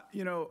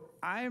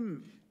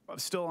 I'm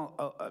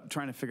still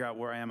trying to figure out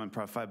where I am on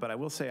Prop 5, but I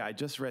will say I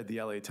just read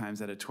the LA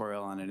Times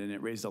editorial on it, and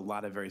it raised a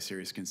lot of very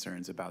serious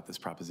concerns about this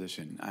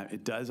proposition.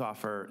 It does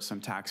offer some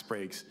tax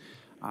breaks,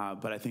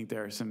 but I think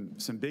there are some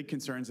big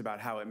concerns about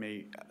how it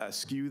may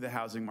skew the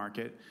housing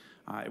market.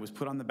 It was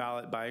put on the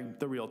ballot by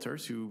the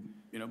realtors who,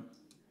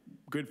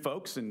 good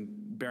folks, and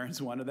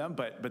Barron's one of them,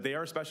 but they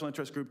are a special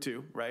interest group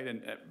too, right?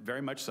 And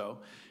very much so.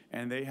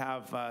 And they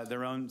have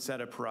their own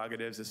set of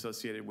prerogatives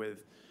associated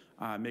with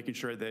making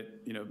sure that,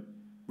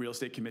 real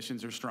estate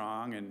commissions are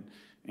strong and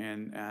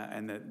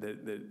that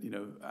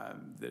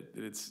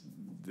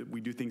we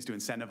do things to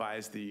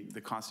incentivize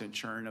the constant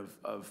churn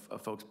of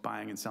folks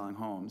buying and selling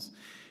homes.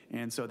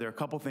 And so there are a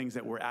couple things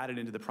that were added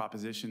into the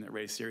proposition that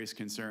raise serious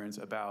concerns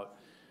about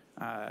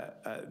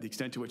the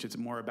extent to which it's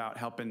more about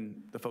helping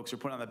the folks who are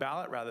put on the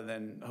ballot rather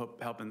than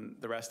helping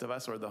the rest of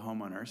us or the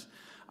homeowners.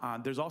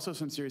 There's also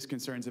some serious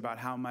concerns about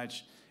how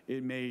much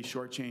it may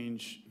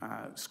shortchange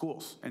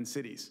schools and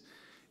cities.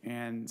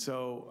 And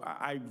so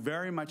I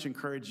very much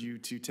encourage you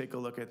to take a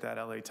look at that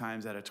LA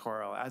Times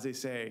editorial. As they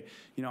say,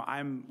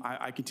 I'm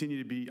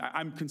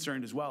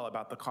concerned as well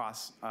about the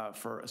costs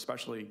for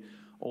especially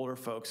older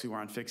folks who are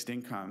on fixed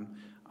income.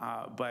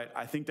 But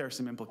I think there are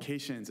some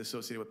implications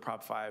associated with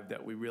Prop 5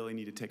 that we really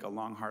need to take a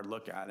long, hard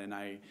look at. And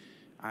I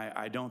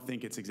don't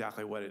think it's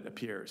exactly what it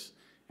appears.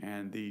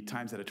 And the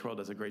Times editorial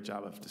does a great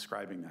job of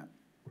describing that.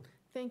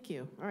 Thank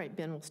you. All right,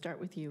 Ben, we'll start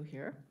with you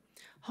here.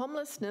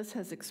 Homelessness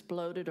has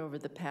exploded over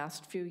the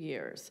past few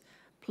years.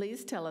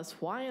 Please tell us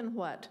why and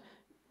what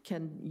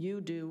can you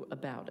do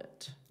about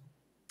it?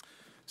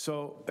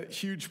 So a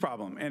huge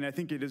problem, and I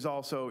think it is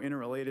also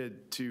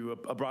interrelated to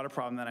a broader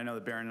problem that I know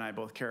that Barron and I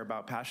both care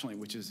about passionately,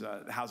 which is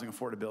housing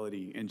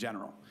affordability in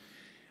general.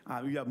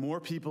 We have more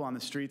people on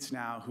the streets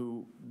now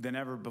than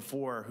ever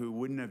before who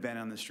wouldn't have been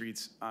on the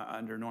streets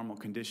under normal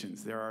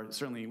conditions. There are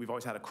certainly, we've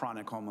always had a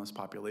chronic homeless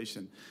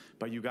population,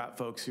 but you got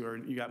folks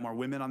you got more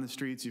women on the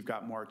streets, you've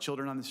got more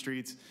children on the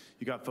streets,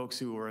 you got folks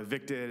who were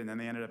evicted and then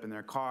they ended up in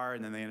their car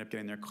and then they ended up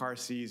getting their car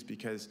seized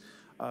because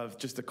of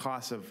just the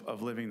cost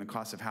of living, the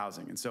cost of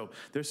housing. And so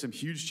there's some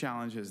huge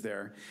challenges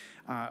there.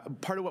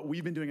 Part of what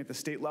we've been doing at the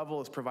state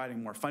level is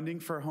providing more funding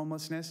for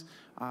homelessness.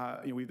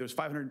 There's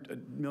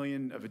 $500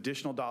 million of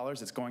additional dollars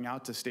that's going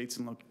out to states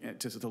and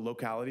to the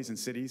localities and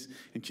cities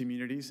and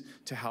communities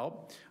to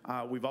help.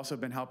 We've also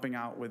been helping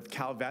out with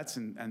Cal Vets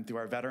and through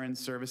our veterans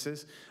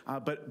services.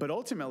 But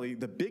ultimately,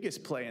 the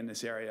biggest play in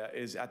this area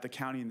is at the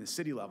county and the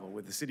city level,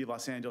 with the city of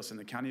Los Angeles and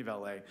the county of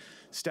LA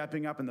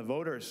stepping up, and the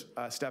voters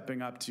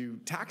stepping up to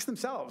tax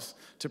themselves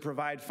to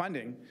provide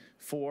funding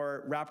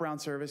for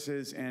wraparound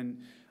services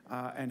and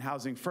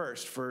housing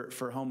first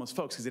for homeless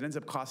folks, because it ends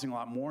up costing a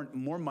lot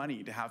more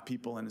money to have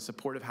people in a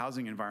supportive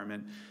housing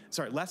environment.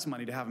 Sorry, less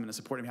money to have them in a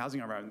supportive housing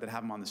environment than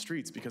have them on the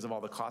streets because of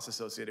all the costs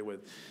associated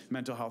with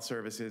mental health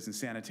services and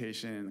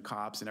sanitation and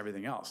cops and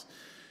everything else.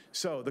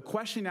 So the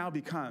question now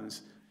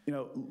becomes,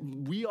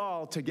 we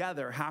all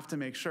together have to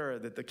make sure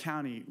that the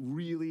county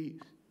really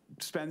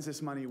spends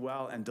this money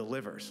well and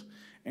delivers.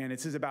 And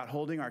it's about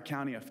holding our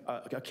county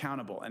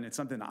accountable. And it's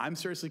something that I'm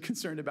seriously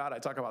concerned about. I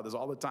talk about this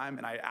all the time,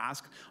 and I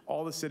ask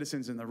all the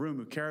citizens in the room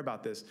who care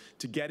about this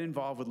to get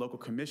involved with local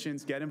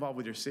commissions, get involved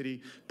with your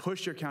city,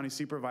 push your county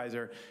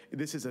supervisor.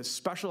 This is a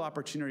special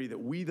opportunity that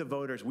we, the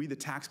voters, we, the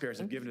taxpayers,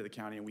 have given to the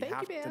county, and we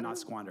have to not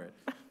squander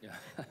it. Yeah.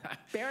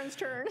 Barron's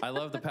turn. I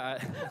love the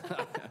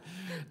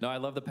I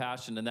love the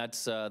passion, and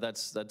that's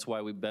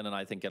why Ben and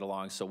I think get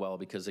along so well,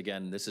 because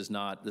again, this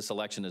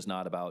election is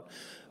not about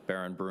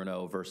Baron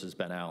Bruno versus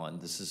Ben Allen.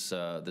 This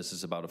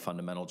is about a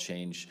fundamental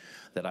change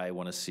that I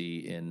want to see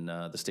in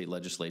the state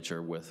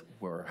legislature.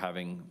 We're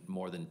having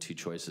more than two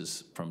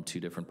choices from two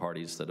different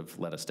parties that have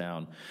let us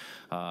down,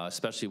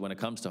 especially when it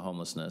comes to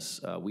homelessness.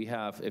 We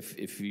have,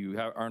 if you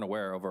aren't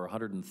aware, over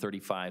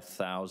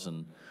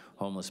 135,000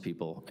 homeless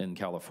people in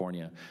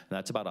California. And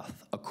that's about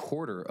a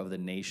quarter of the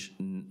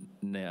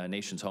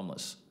nation's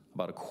homeless.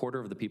 About a quarter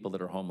of the people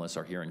that are homeless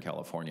are here in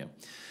California.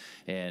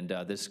 And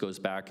this goes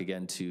back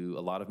again to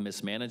a lot of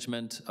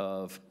mismanagement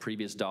of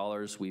previous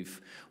dollars.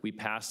 We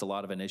passed a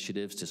lot of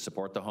initiatives to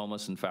support the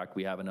homeless. In fact,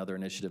 we have another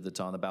initiative that's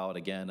on the ballot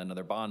again,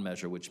 another bond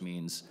measure, which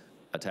means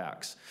a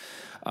tax.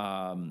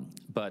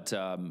 But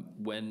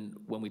when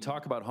we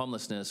talk about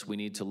homelessness, we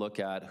need to look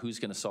at who's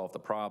going to solve the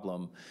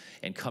problem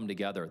and come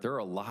together. There are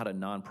a lot of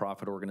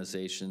nonprofit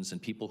organizations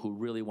and people who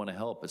really want to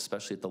help,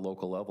 especially at the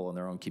local level in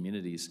their own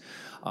communities.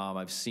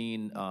 I've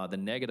seen the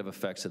negative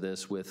effects of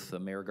this with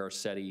Mayor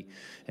Garcetti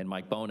and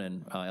Mike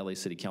Bonin, LA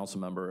City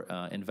Council member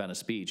in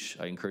Venice Beach.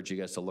 I encourage you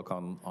guys to look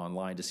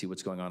online to see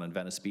what's going on in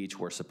Venice Beach,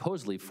 where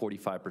supposedly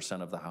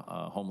 45% of the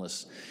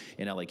homeless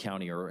in LA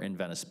County are in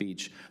Venice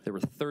Beach. There were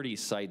 30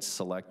 sites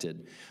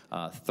selected,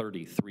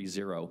 30,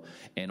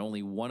 and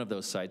only one of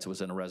those sites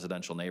was in a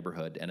residential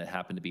neighborhood, and it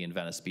happened to be in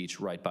Venice Beach,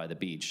 right by the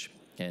beach.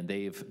 And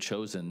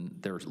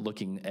they're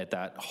looking at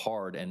that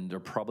hard, and they're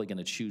probably going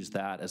to choose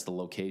that as the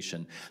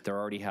location. They're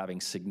already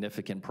having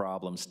significant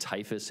problems.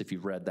 Typhus, if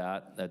you've read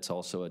that, that's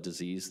also a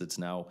disease that's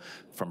now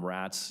from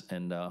rats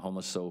and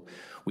homeless. So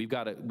we've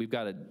got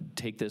to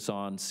take this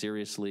on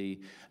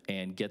seriously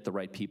and get the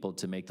right people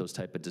to make those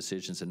type of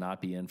decisions and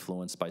not be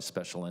influenced by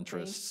special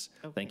interests.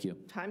 Okay. Thank you.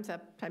 Time's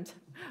up.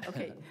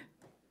 Okay.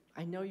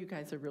 I know you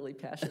guys are really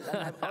passionate, and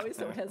I'm always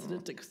so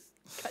hesitant to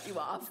cut you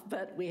off,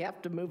 but we have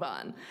to move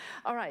on.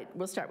 All right,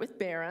 we'll start with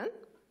Barron.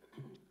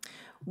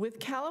 With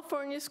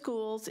California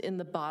schools in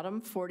the bottom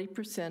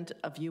 40%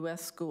 of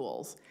U.S.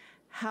 schools,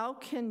 how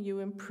can you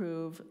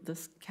improve the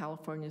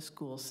California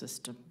school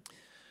system?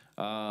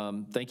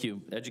 Thank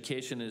you.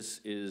 Education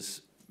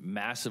is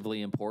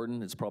massively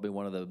important. It's probably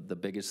one of the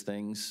biggest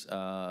things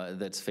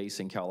that's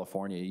facing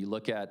California.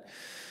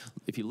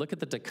 If you look at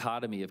the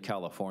dichotomy of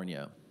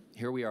California,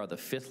 here we are, the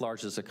 5th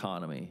largest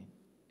economy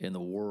in the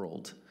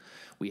world.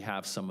 We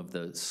have some of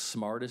the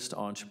smartest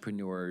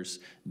entrepreneurs,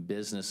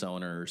 business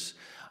owners,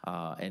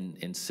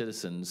 and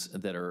citizens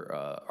that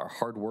are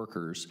hard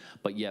workers,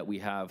 but yet we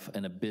have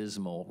an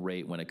abysmal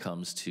rate when it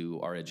comes to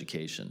our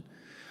education.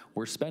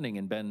 We're spending,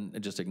 and Ben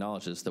just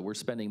acknowledged this, that we're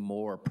spending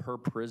more per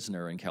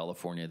prisoner in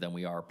California than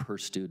we are per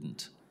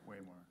student. Way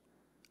more.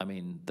 I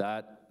mean,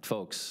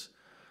 folks,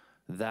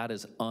 that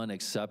is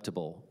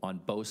unacceptable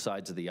on both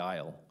sides of the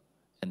aisle.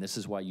 And this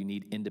is why you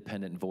need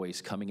independent voice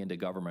coming into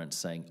government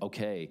saying,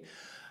 okay,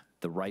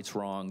 the right's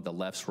wrong, the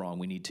left's wrong,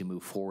 we need to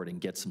move forward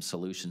and get some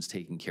solutions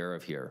taken care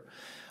of here.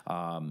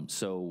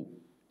 So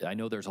I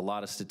know there's a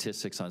lot of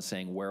statistics on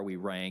saying where we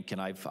rank,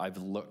 and I've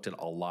looked at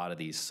a lot of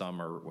these.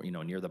 Some are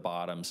near the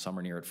bottom, some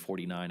are near at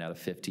 49 out of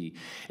 50.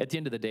 At the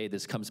end of the day,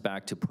 this comes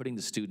back to putting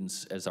the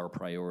students as our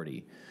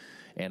priority.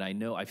 And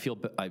I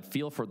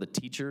feel for the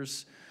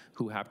teachers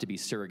who have to be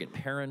surrogate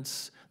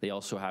parents. They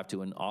also have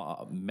to, in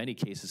many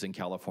cases in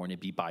California,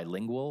 be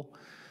bilingual.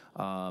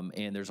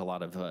 And there's a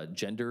lot of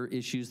gender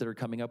issues that are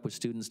coming up with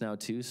students now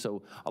too.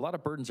 So a lot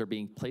of burdens are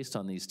being placed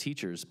on these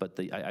teachers, but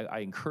I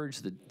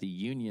encourage the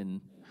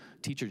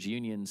teachers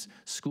unions,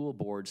 school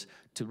boards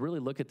to really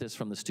look at this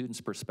from the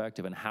student's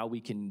perspective and how we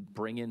can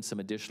bring in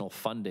some additional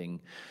funding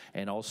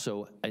and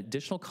also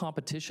additional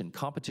competition.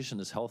 Competition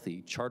is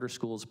healthy. Charter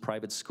schools,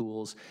 private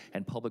schools,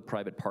 and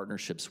public-private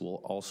partnerships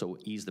will also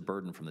ease the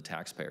burden from the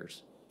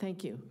taxpayers.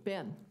 Thank you.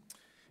 Ben.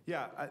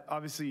 Yeah,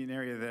 obviously an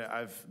area that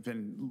I've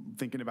been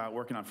thinking about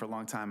working on for a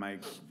long time. I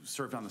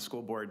served on the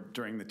school board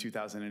during the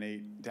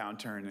 2008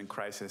 downturn and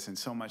crisis, and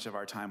so much of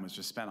our time was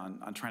just spent on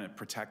trying to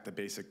protect the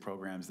basic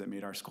programs that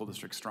made our school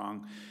district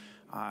strong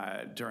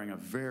during a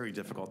very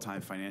difficult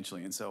time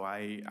financially. And so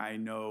I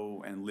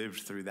know and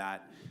lived through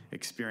that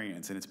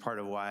experience, and it's part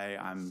of why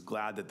I'm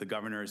glad that the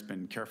governor has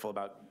been careful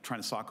about trying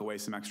to sock away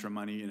some extra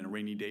money in a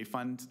rainy day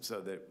fund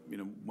so that, you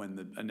know, when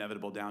the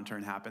inevitable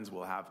downturn happens,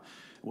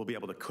 we'll be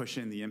able to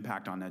cushion the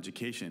impact on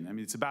education. I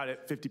mean, it's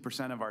about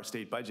 50% of our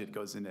state budget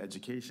goes into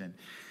education.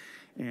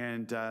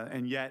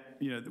 And yet,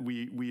 you know,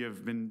 we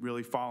have been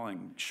really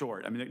falling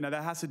short. I mean, now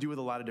that has to do with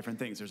a lot of different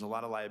things. There's a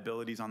lot of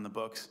liabilities on the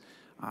books,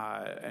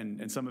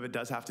 and some of it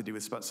does have to do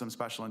with some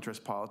special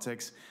interest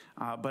politics.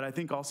 But I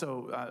think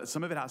also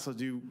some of it has to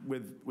do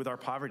with our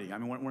poverty. I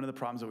mean, one of the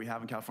problems that we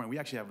have in California, we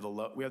actually have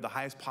the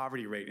highest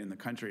poverty rate in the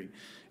country,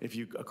 if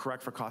you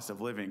correct for cost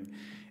of living,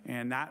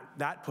 and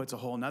that puts a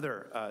whole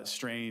nother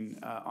strain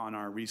on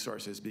our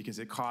resources because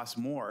it costs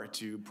more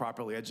to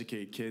properly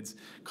educate kids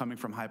coming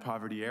from high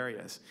poverty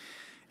areas.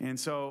 And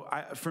so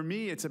for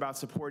me, it's about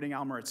supporting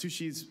Al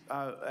Maratsushi's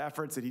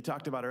efforts that he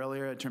talked about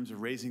earlier in terms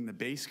of raising the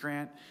base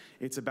grant.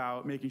 It's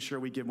about making sure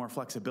we give more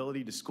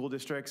flexibility to school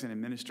districts and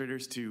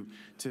administrators to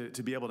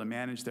be able to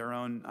manage their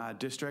own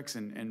districts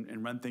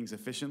and run things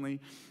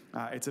efficiently.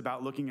 It's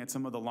about looking at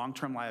some of the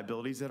long-term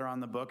liabilities that are on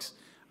the books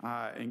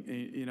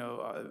in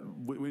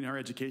our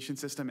education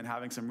system and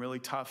having some really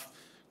tough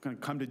kind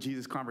of come to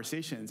Jesus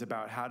conversations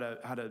about how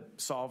to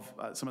solve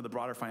some of the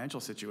broader financial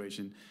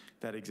situation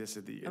that exists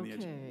in the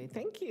education. Okay,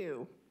 thank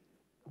you.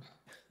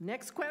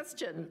 Next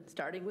question,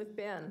 starting with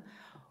Ben.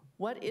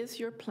 What is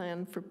your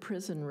plan for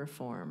prison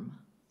reform?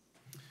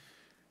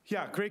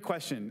 Yeah, great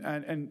question.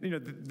 And you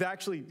know,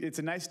 actually, it's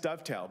a nice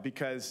dovetail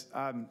because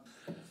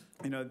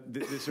you know,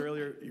 this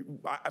earlier,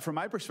 from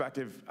my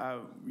perspective,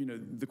 you know,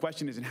 the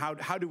question isn't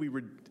how do we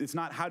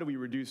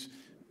reduce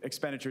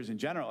expenditures in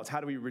general. It's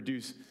how do we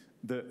reduce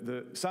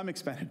some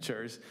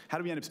expenditures? How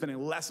do we end up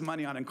spending less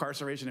money on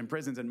incarceration in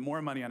prisons and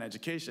more money on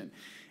education?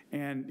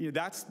 And you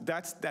know,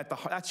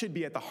 that should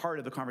be at the heart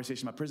of the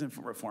conversation about prison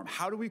reform.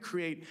 How do we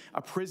create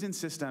a prison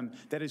system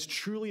that is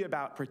truly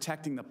about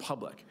protecting the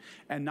public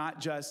and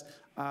not just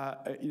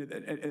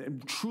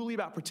truly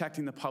about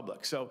protecting the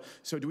public? So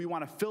do we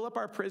want to fill up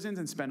our prisons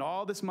and spend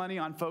all this money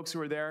on folks who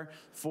are there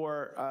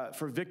for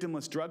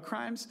victimless drug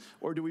crimes,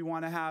 or do we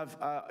want to have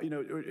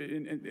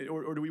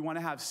or do we want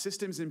to have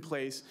systems in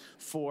place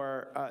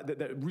for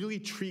that really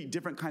treat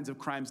different kinds of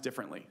crimes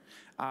differently?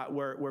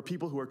 Where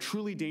people who are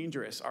truly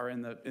dangerous are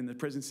in the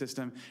prison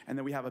system, and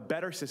then we have a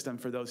better system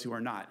for those who are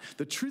not.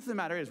 The truth of the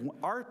matter is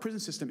our prison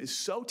system is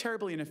so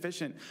terribly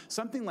inefficient,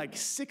 something like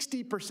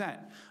 60%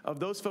 of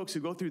those folks who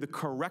go through the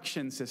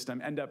correction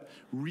system end up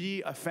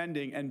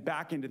re-offending and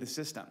back into the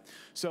system.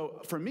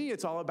 So for me,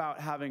 it's all about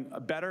having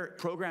better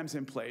programs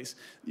in place.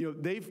 You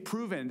know, they've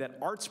proven that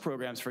arts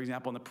programs, for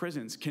example, in the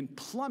prisons can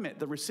plummet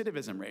the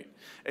recidivism rate.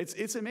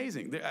 It's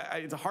amazing.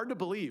 It's hard to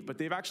believe, but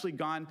they've actually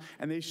gone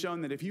and they've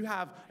shown that if you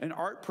have an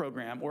art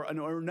program or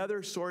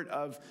another sort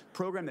of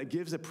program that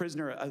gives a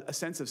prisoner a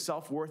sense of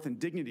self-worth and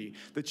dignity,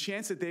 the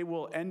chance that they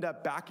will end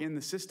up back in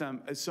the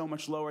system is so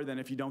much lower than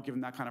if you don't give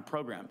them that kind of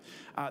program.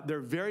 They're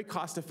very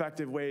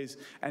cost-effective ways,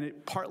 and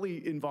it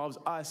partly involves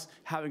us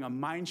having a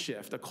mind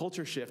shift, a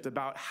culture shift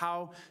about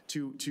how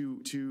to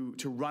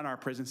run our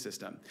prison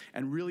system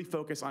and really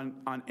focus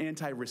on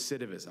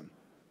anti-recidivism.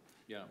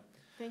 Yeah.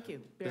 Thank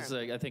you. This is,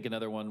 I think,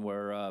 another one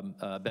where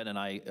Ben and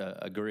I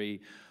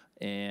agree.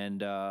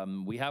 And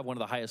we have one of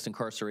the highest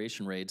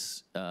incarceration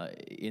rates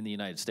in the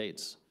United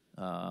States.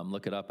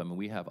 Look it up. I mean,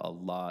 we have a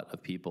lot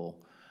of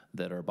people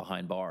that are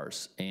behind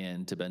bars.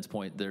 And to Ben's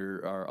point,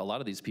 there are a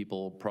lot of these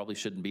people probably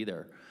shouldn't be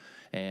there.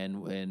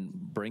 And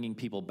bringing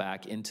people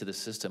back into the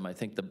system, I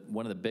think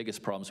one of the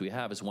biggest problems we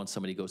have is once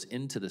somebody goes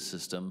into the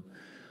system,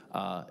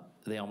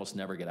 they almost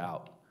never get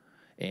out.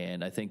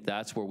 And I think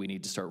that's where we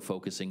need to start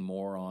focusing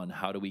more on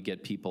how do we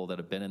get people that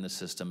have been in the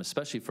system,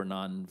 especially for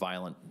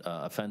nonviolent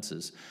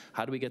offenses,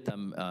 how do we get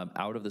them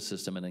out of the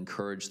system and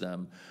encourage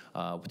them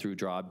through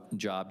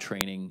job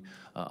training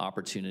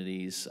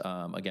opportunities,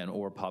 again,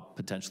 or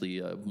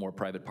potentially more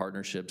private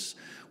partnerships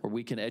where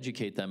we can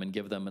educate them and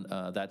give them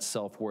that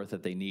self-worth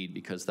that they need,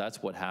 because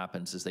that's what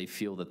happens is they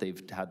feel that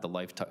they've had the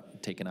life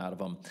taken out of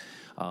them.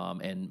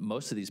 And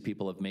most of these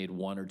people have made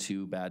one or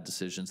two bad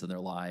decisions in their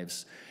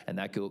lives, and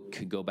that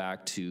could go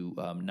back to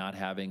not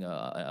having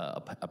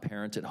a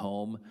parent at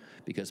home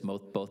because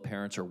both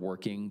parents are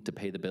working to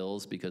pay the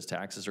bills because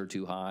taxes are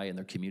too high and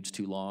their commute's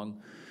too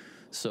long.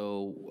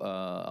 So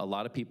a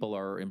lot of people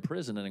are in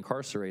prison and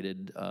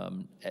incarcerated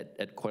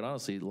at quite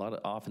honestly,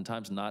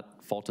 oftentimes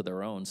not fault of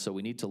their own. So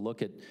we need to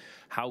look at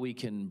how we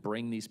can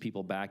bring these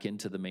people back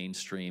into the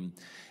mainstream.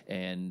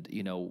 And,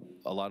 you know,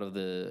 a lot of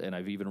and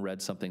I've even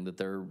read something that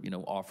they're, you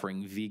know,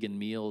 offering vegan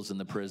meals in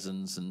the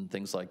prisons and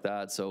things like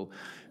that. So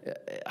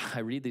I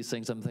read these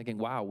things, I'm thinking,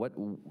 wow,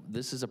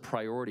 this is a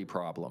priority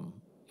problem.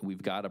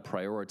 we've got to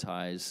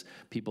prioritize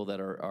people that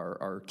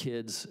are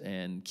kids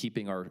and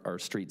keeping our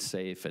streets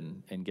safe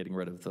and getting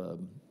rid of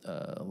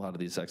a lot of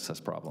these excess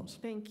problems.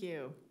 Thank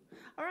you.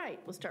 All right,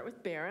 we'll start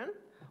with Barron.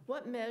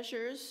 What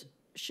measures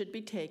should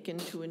be taken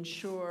to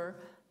ensure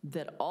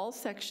that all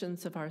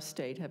sections of our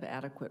state have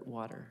adequate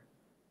water?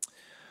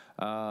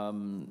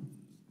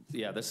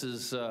 Yeah, this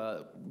is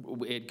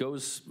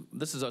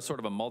this is a sort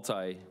of a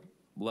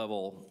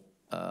multi-level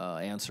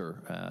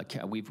answer.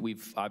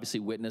 We've obviously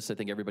witnessed, I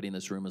think everybody in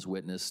this room has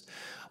witnessed,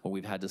 when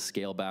we've had to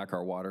scale back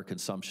our water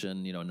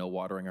consumption, no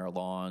watering our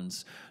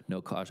lawns,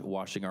 no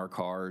washing our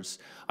cars.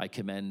 I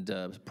commend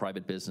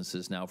private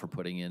businesses now for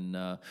putting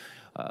in,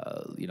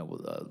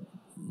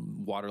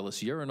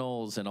 waterless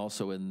urinals, and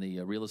also in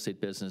the real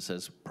estate business,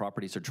 as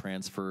properties are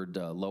transferred,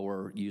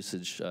 lower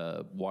usage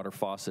water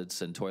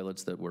faucets and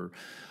toilets that were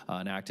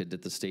enacted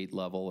at the state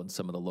level and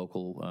some of the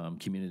local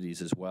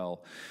communities as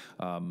well.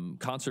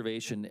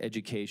 Conservation,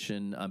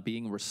 education,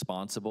 being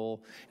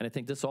responsible, and I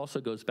think this also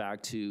goes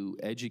back to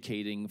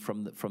educating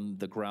from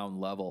the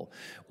ground level.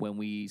 When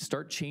we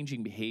start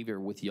changing behavior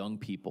with young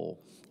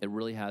people, it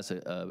really has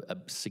a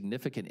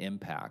significant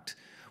impact,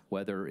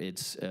 whether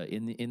it's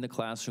in the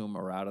classroom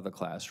or out of the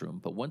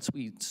classroom. But once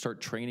we start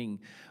training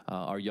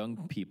our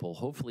young people,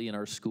 hopefully in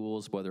our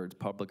schools, whether it's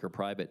public or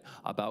private,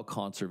 about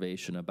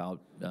conservation, about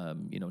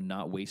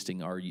not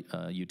wasting our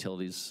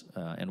utilities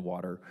and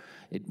water,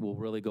 it will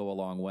really go a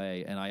long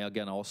way. And I,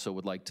 again, also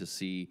would like to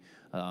see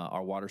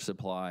our water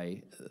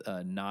supply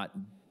not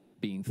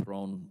being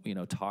thrown,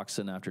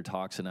 toxin after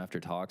toxin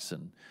after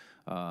toxin.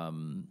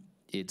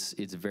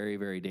 It's very,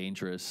 very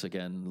dangerous.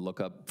 Again, look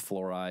up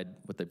fluoride,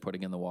 what they're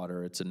putting in the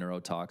water. It's a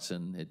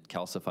neurotoxin. It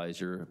calcifies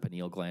your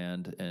pineal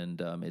gland,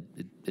 and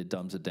it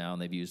dumbs it down.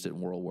 They've used it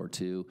in World War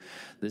II.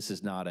 This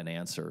is not an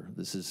answer.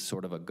 This is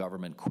sort of a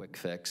government quick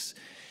fix.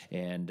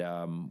 And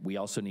we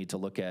also need to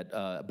look at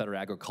better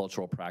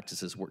agricultural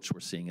practices, which we're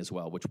seeing as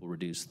well, which will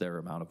reduce their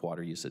amount of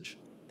water usage.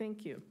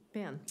 Thank you.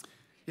 Ben.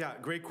 Yeah,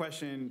 great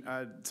question.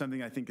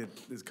 Something I think that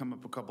has come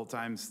up a couple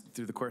times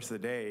through the course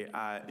of the day.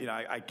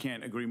 I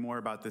can't agree more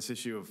about this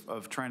issue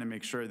of trying to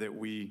make sure that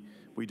we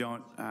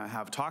don't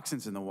have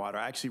toxins in the water.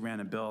 I actually ran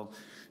a bill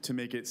to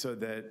make it so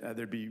that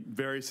there'd be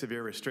very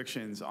severe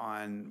restrictions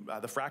on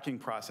the fracking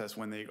process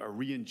when they are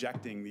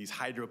re-injecting these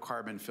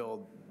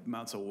hydrocarbon-filled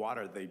amounts of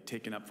water they've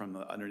taken up from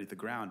underneath the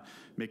ground,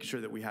 making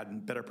sure that we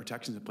had better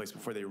protections in place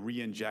before they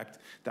re-inject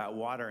that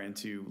water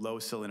into low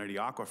salinity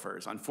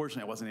aquifers.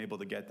 Unfortunately, I wasn't able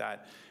to get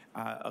that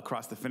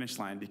across the finish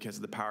line because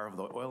of the power of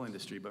the oil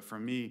industry. But for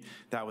me,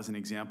 that was an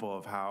example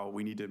of how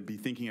we need to be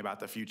thinking about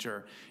the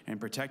future and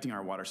protecting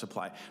our water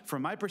supply.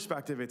 From my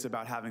perspective, it's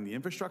about having the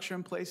infrastructure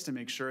in place to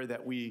make sure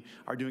that we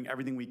are doing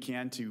everything we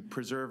can to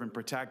preserve and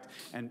protect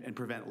and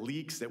prevent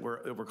leaks, that we're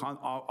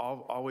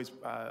always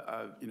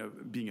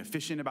being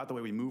efficient about the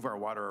way we move our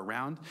water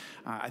around.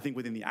 I think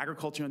within the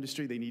agriculture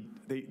industry,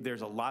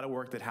 there's a lot of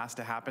work that has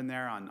to happen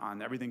there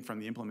on everything from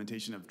the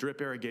implementation of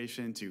drip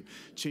irrigation to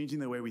changing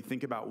the way we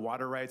think about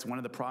water rights. One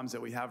of the problems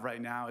that we have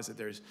right now is that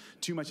there's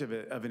too much of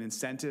an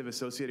incentive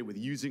associated with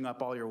using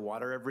up all your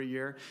water every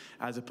year,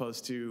 as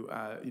opposed to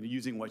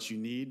using what you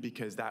need,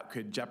 because that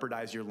could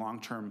jeopardize your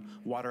long-term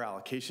water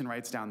allocation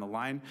rights down the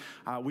line.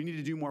 We need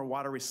to do more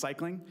water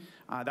recycling.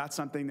 That's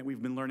something that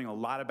we've been learning a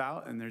lot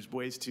about, and there's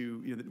ways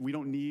to, we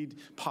don't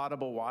need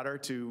potable water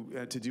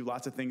to do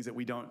lots of things that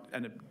we don't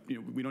end up,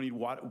 we don't need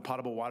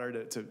potable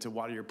water to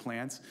water your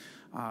plants.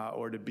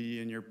 Or to be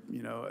in your,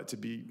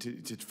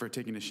 for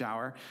taking a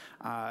shower.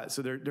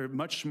 So there are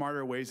much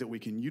smarter ways that we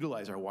can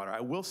utilize our water. I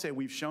will say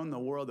we've shown the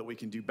world that we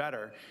can do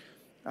better.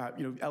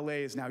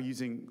 LA is now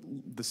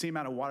using the same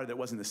amount of water that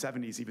was in the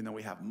 70s, even though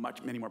we have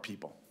many more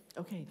people.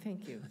 Okay,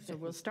 thank you. So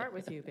we'll start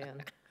with you,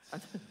 Ben.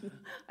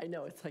 I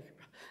know, it's like...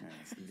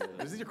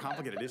 These are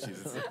complicated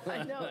issues.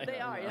 I know,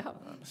 they are, yeah.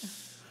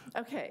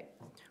 Okay.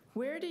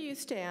 Where do you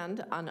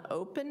stand on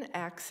open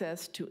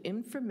access to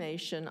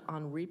information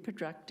on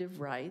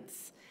reproductive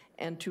rights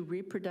and to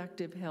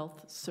reproductive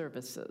health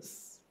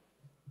services?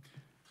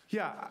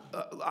 Yeah,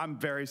 I'm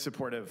very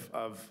supportive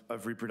of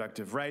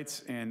reproductive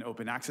rights and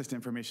open access to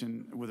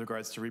information with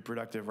regards to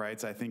reproductive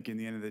rights. I think in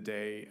the end of the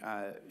day,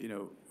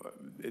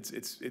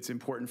 it's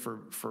important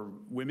for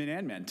women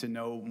and men to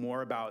know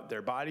more about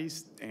their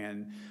bodies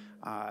and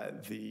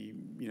the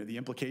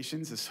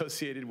implications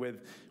associated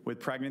with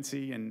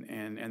pregnancy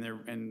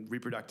and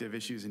reproductive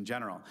issues in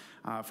general.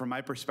 From my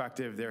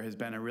perspective, there has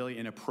been a really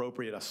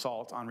inappropriate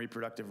assault on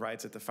reproductive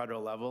rights at the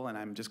federal level, and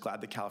I'm just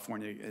glad that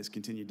California has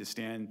continued to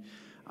stand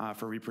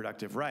for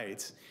reproductive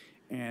rights.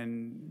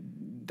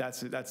 And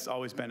that's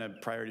always been a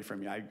priority for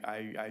me.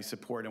 I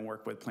support and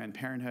work with Planned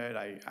Parenthood.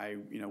 I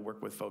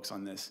work with folks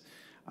on this,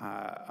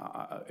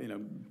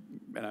 and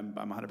I'm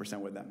 100%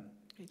 with them.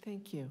 Okay,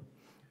 thank you.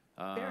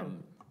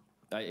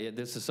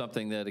 This is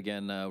something that,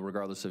 again,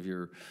 regardless of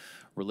your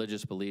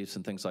religious beliefs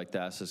and things like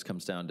that, this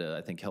comes down to,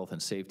 I think, health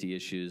and safety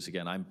issues.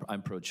 Again,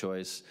 I'm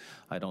pro-choice.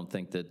 I don't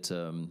think that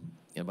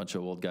a bunch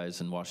of old guys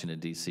in Washington,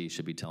 D.C.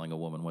 should be telling a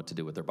woman what to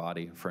do with their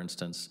body, for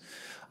instance.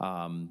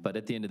 But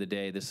at the end of the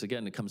day, this,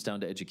 again, it comes down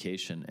to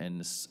education.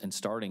 And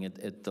starting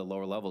at the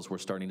lower levels, we're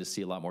starting to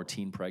see a lot more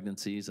teen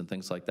pregnancies and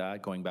things like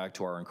that. Going back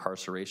to our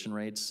incarceration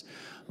rates,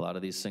 a lot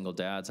of these single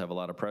dads have a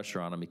lot of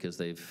pressure on them because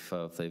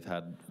they've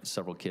had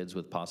several kids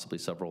with possibly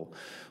several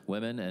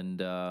women,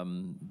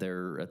 and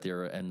they're at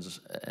their end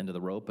of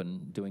the rope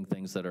and doing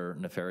things that are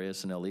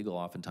nefarious and illegal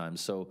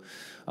oftentimes. So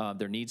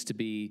there needs to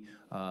be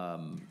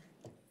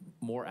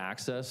more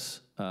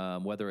access,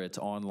 whether it's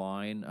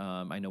online.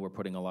 I know we're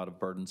putting a lot of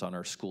burdens on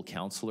our school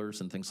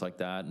counselors and things like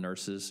that,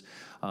 nurses,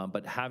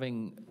 but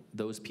having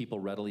those people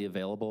readily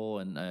available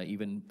and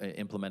even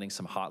implementing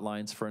some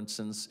hotlines, for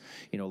instance.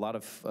 A lot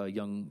of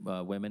young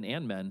women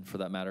and men, for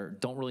that matter,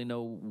 don't really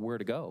know where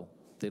to go.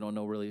 They don't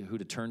know really who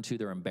to turn to.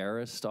 They're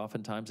embarrassed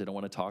oftentimes. They don't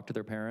want to talk to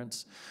their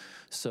parents.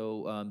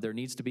 So there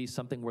needs to be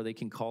something where they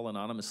can call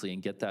anonymously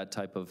and get that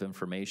type of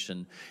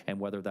information, and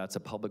whether that's a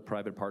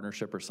public-private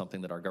partnership or something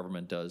that our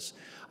government does,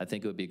 I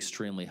think it would be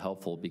extremely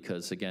helpful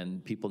because,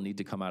 again, people need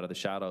to come out of the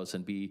shadows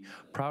and be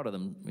proud of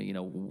them,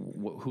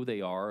 who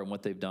they are and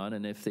what they've done,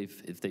 and if they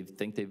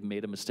think they've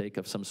made a mistake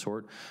of some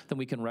sort, then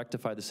we can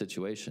rectify the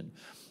situation.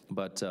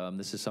 But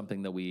this is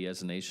something that we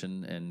as a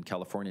nation and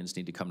Californians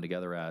need to come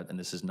together at, and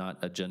this is not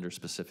a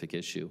gender-specific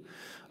issue.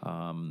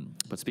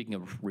 But speaking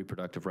of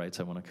reproductive rights,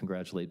 I want to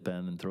congratulate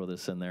Ben and throw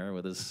this in there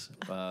with his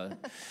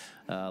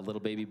little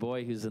baby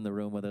boy who's in the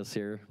room with us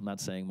here. I'm not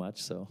saying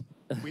much, so.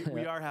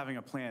 We are having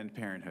a Planned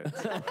Parenthood.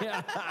 So,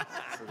 Yeah.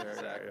 so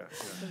there.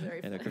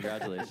 Very And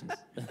congratulations.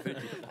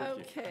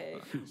 Okay.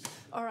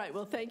 All right.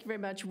 Well, thank you very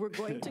much. We're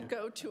going to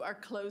go to our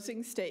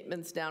closing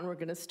statements now. We're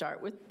going to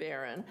start with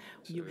Barron.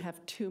 You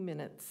have 2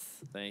 minutes.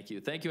 Thank you.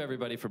 Thank you,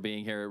 everybody, for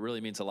being here. It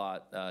really means a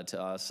lot to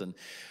us. And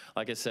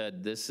like I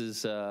said, this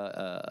is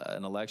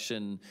an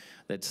election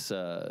that's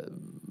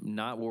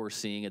not what we're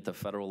seeing at the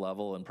federal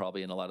level and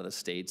probably in a lot of the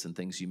states and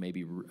things you may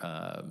be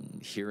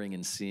hearing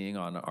and seeing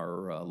on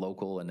our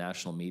local and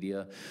national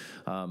media.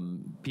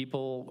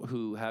 People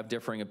who have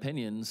differing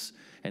opinions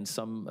and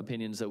some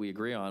opinions that we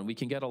agree on, we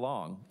can get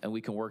along and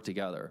we can work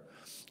together.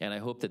 And I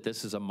hope that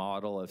this is a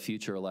model of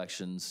future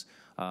elections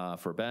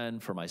for Ben,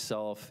 for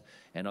myself,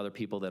 and other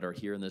people that are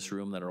here in this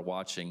room that are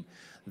watching,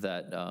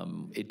 that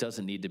it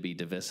doesn't need to be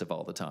divisive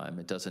all the time.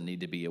 It doesn't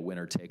need to be a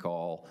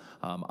winner-take-all,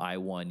 I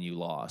won, you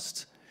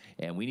lost.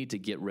 And we need to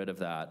get rid of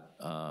that,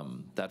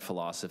 that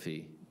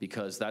philosophy,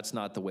 because that's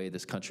not the way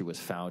this country was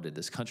founded.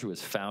 This country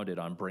was founded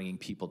on bringing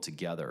people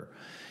together.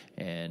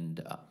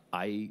 And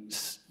I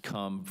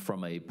come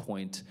from a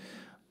point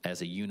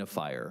as a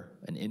unifier,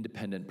 an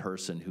independent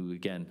person who,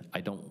 again,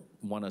 I don't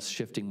want us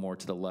shifting more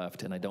to the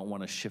left, and I don't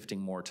want us shifting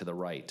more to the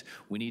right.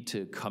 We need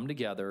to come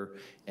together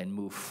and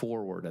move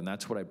forward, and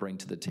that's what I bring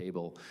to the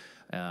table.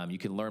 You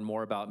can learn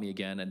more about me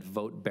again at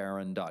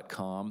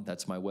votebarron.com.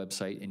 That's my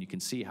website, and you can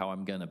see how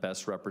I'm going to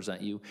best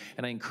represent you.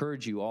 And I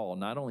encourage you all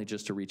not only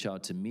just to reach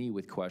out to me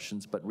with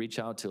questions, but reach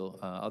out to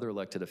other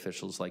elected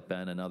officials like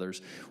Ben and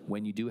others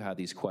when you do have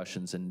these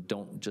questions, and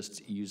don't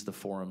just use the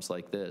forums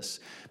like this,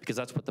 because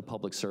that's what the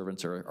public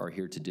servants are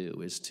here to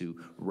do, is to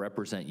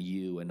represent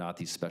you and not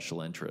these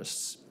special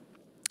interests.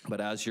 But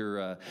as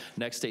your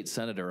next state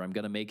senator, I'm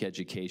going to make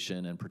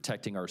education and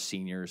protecting our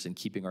seniors and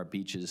keeping our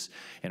beaches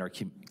and our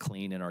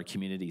clean and our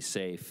community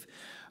safe.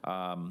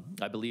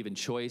 I believe in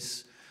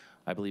choice.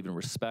 I believe in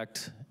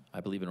respect.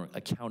 I believe in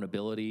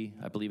accountability.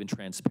 I believe in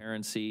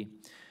transparency.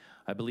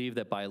 I believe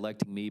that by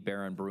electing me,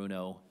 Baron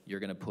Bruno, you're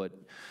going to put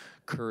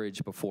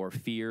courage before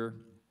fear,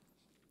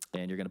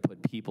 and you're going to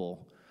put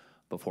people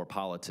before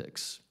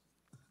politics.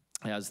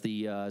 As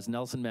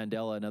Nelson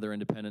Mandela, another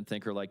independent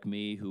thinker like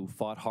me who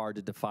fought hard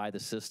to defy the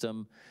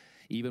system,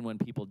 even when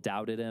people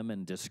doubted him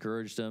and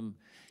discouraged him,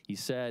 he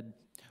said,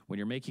 when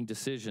you're making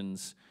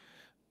decisions,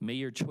 may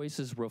your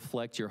choices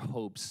reflect your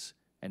hopes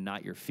and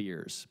not your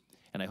fears.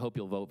 And I hope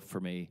you'll vote for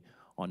me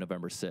on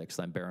November 6th.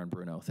 I'm Baron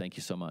Bruno. Thank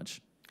you so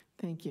much.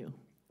 Thank you.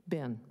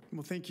 Ben.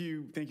 Well, thank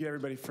you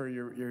everybody for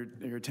your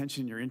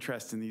attention, your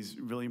interest in these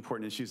really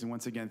important issues, and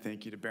once again,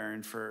 thank you to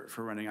Baron for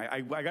running.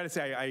 I got to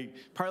say, I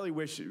partly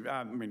wish,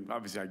 I mean,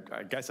 obviously,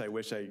 I guess I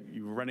wish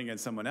you were running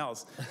against someone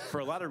else for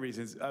a lot of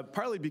reasons.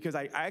 Partly because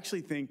I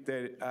actually think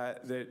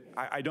that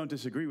I don't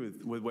disagree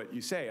with what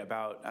you say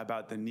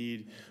about the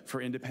need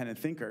for independent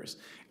thinkers.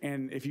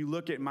 And if you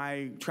look at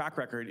my track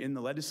record in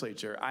the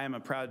legislature, I am a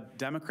proud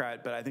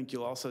Democrat, but I think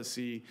you'll also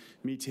see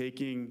me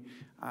taking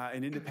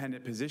an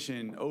independent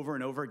position over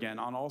and over again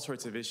on all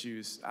sorts of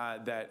issues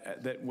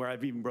that where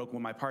I've even broken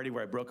with my party,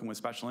 where I've broken with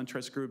special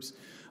interest groups,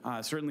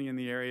 certainly in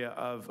the area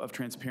of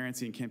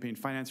transparency and campaign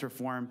finance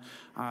reform.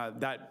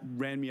 That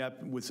ran me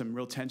up with some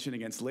real tension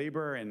against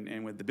labor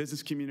and with the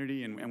business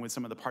community and with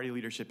some of the party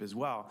leadership as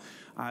well.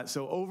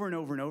 So over and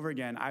over and over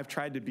again, I've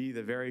tried to be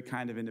the very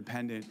kind of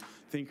independent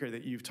thinker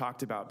that you've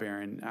talked about,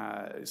 Baron,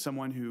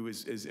 someone who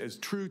is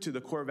true to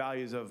the core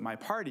values of my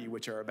party,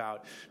 which are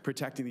about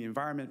protecting the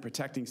environment,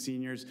 protecting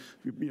seniors, years,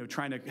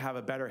 trying to have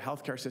a better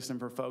healthcare system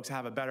for folks,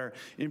 have a better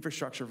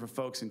infrastructure for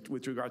folks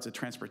with regards to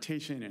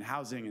transportation and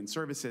housing and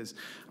services,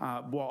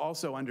 while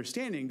also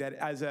understanding that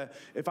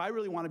if I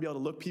really want to be able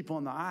to look people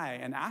in the eye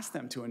and ask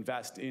them to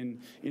invest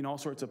in all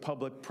sorts of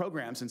public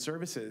programs and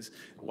services,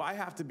 well, I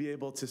have to be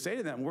able to say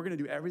to them, we're going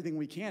to do everything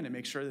we can to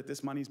make sure that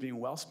this money is being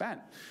well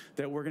spent,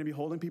 that we're going to be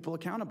holding people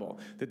accountable,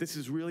 that this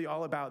is really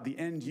all about the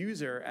end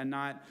user and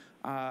not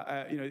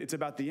it's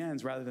about the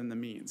ends rather than the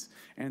means.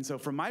 And so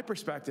from my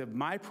perspective,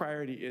 my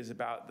priority is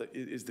about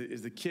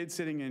the kid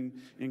sitting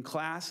in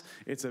class.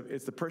 It's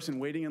the person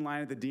waiting in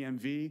line at the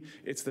DMV.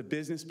 It's the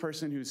business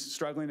person who's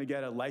struggling to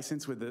get a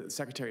license with the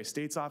Secretary of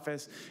State's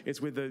office.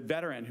 It's with the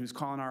veteran who's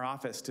calling our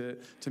office to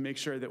make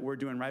sure that we're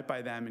doing right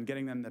by them and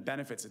getting them the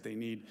benefits that they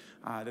need,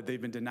 that they've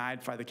been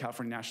denied by the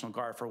California National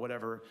Guard for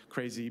whatever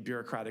crazy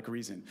bureaucratic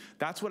reason.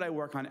 That's what I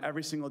work on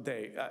every single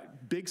day.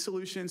 Big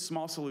solutions,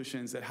 small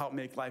solutions that help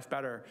make life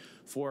better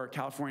for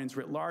Californians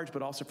writ large,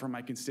 but also for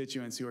my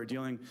constituents who are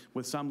dealing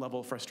with some level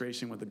of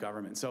frustration with the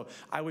government. So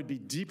I would be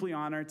deeply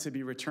honored to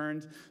be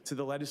returned to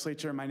the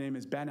legislature. My name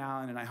is Ben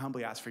Allen, and I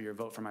humbly ask for your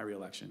vote for my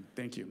reelection.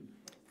 Thank you.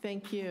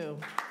 Thank you.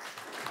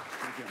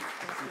 Thank you.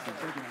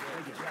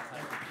 Thank you.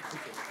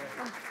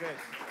 Good.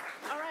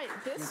 All right,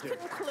 this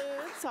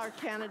concludes our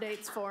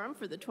candidates forum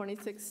for the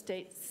 26th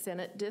State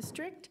Senate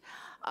District.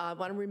 I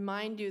want to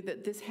remind you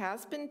that this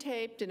has been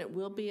taped and it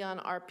will be on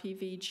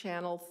RPV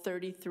channel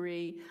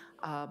 33.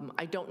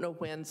 I don't know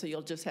when, so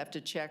you'll just have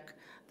to check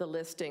the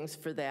listings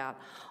for that.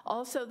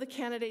 Also, the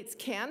candidates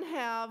can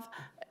have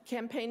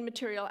campaign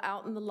material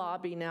out in the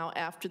lobby now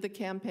after the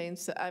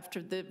campaigns,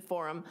 after the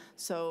forum,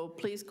 so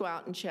please go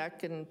out and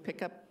check and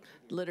pick up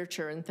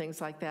literature and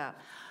things like that.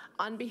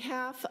 On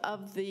behalf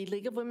of the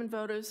League of Women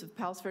Voters of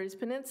Palos Verdes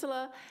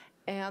Peninsula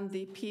and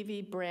the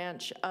PV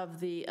branch of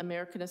the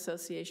American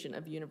Association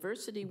of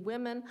University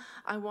Women,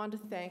 I want to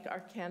thank our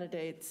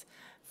candidates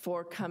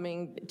for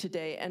coming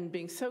today and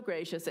being so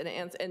gracious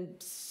and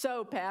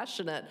so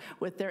passionate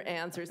with their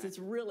answers. It's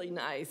really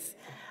nice.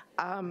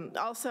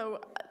 Also,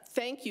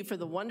 thank you for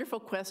the wonderful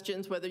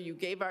questions, whether you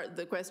gave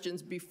the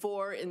questions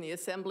before in the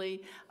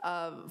Assembly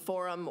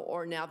forum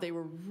or now. They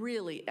were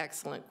really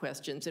excellent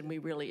questions, and we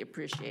really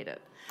appreciate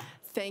it.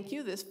 Thank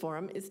you. This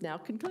forum is now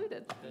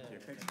concluded. Thank you.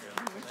 Thank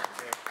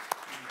you.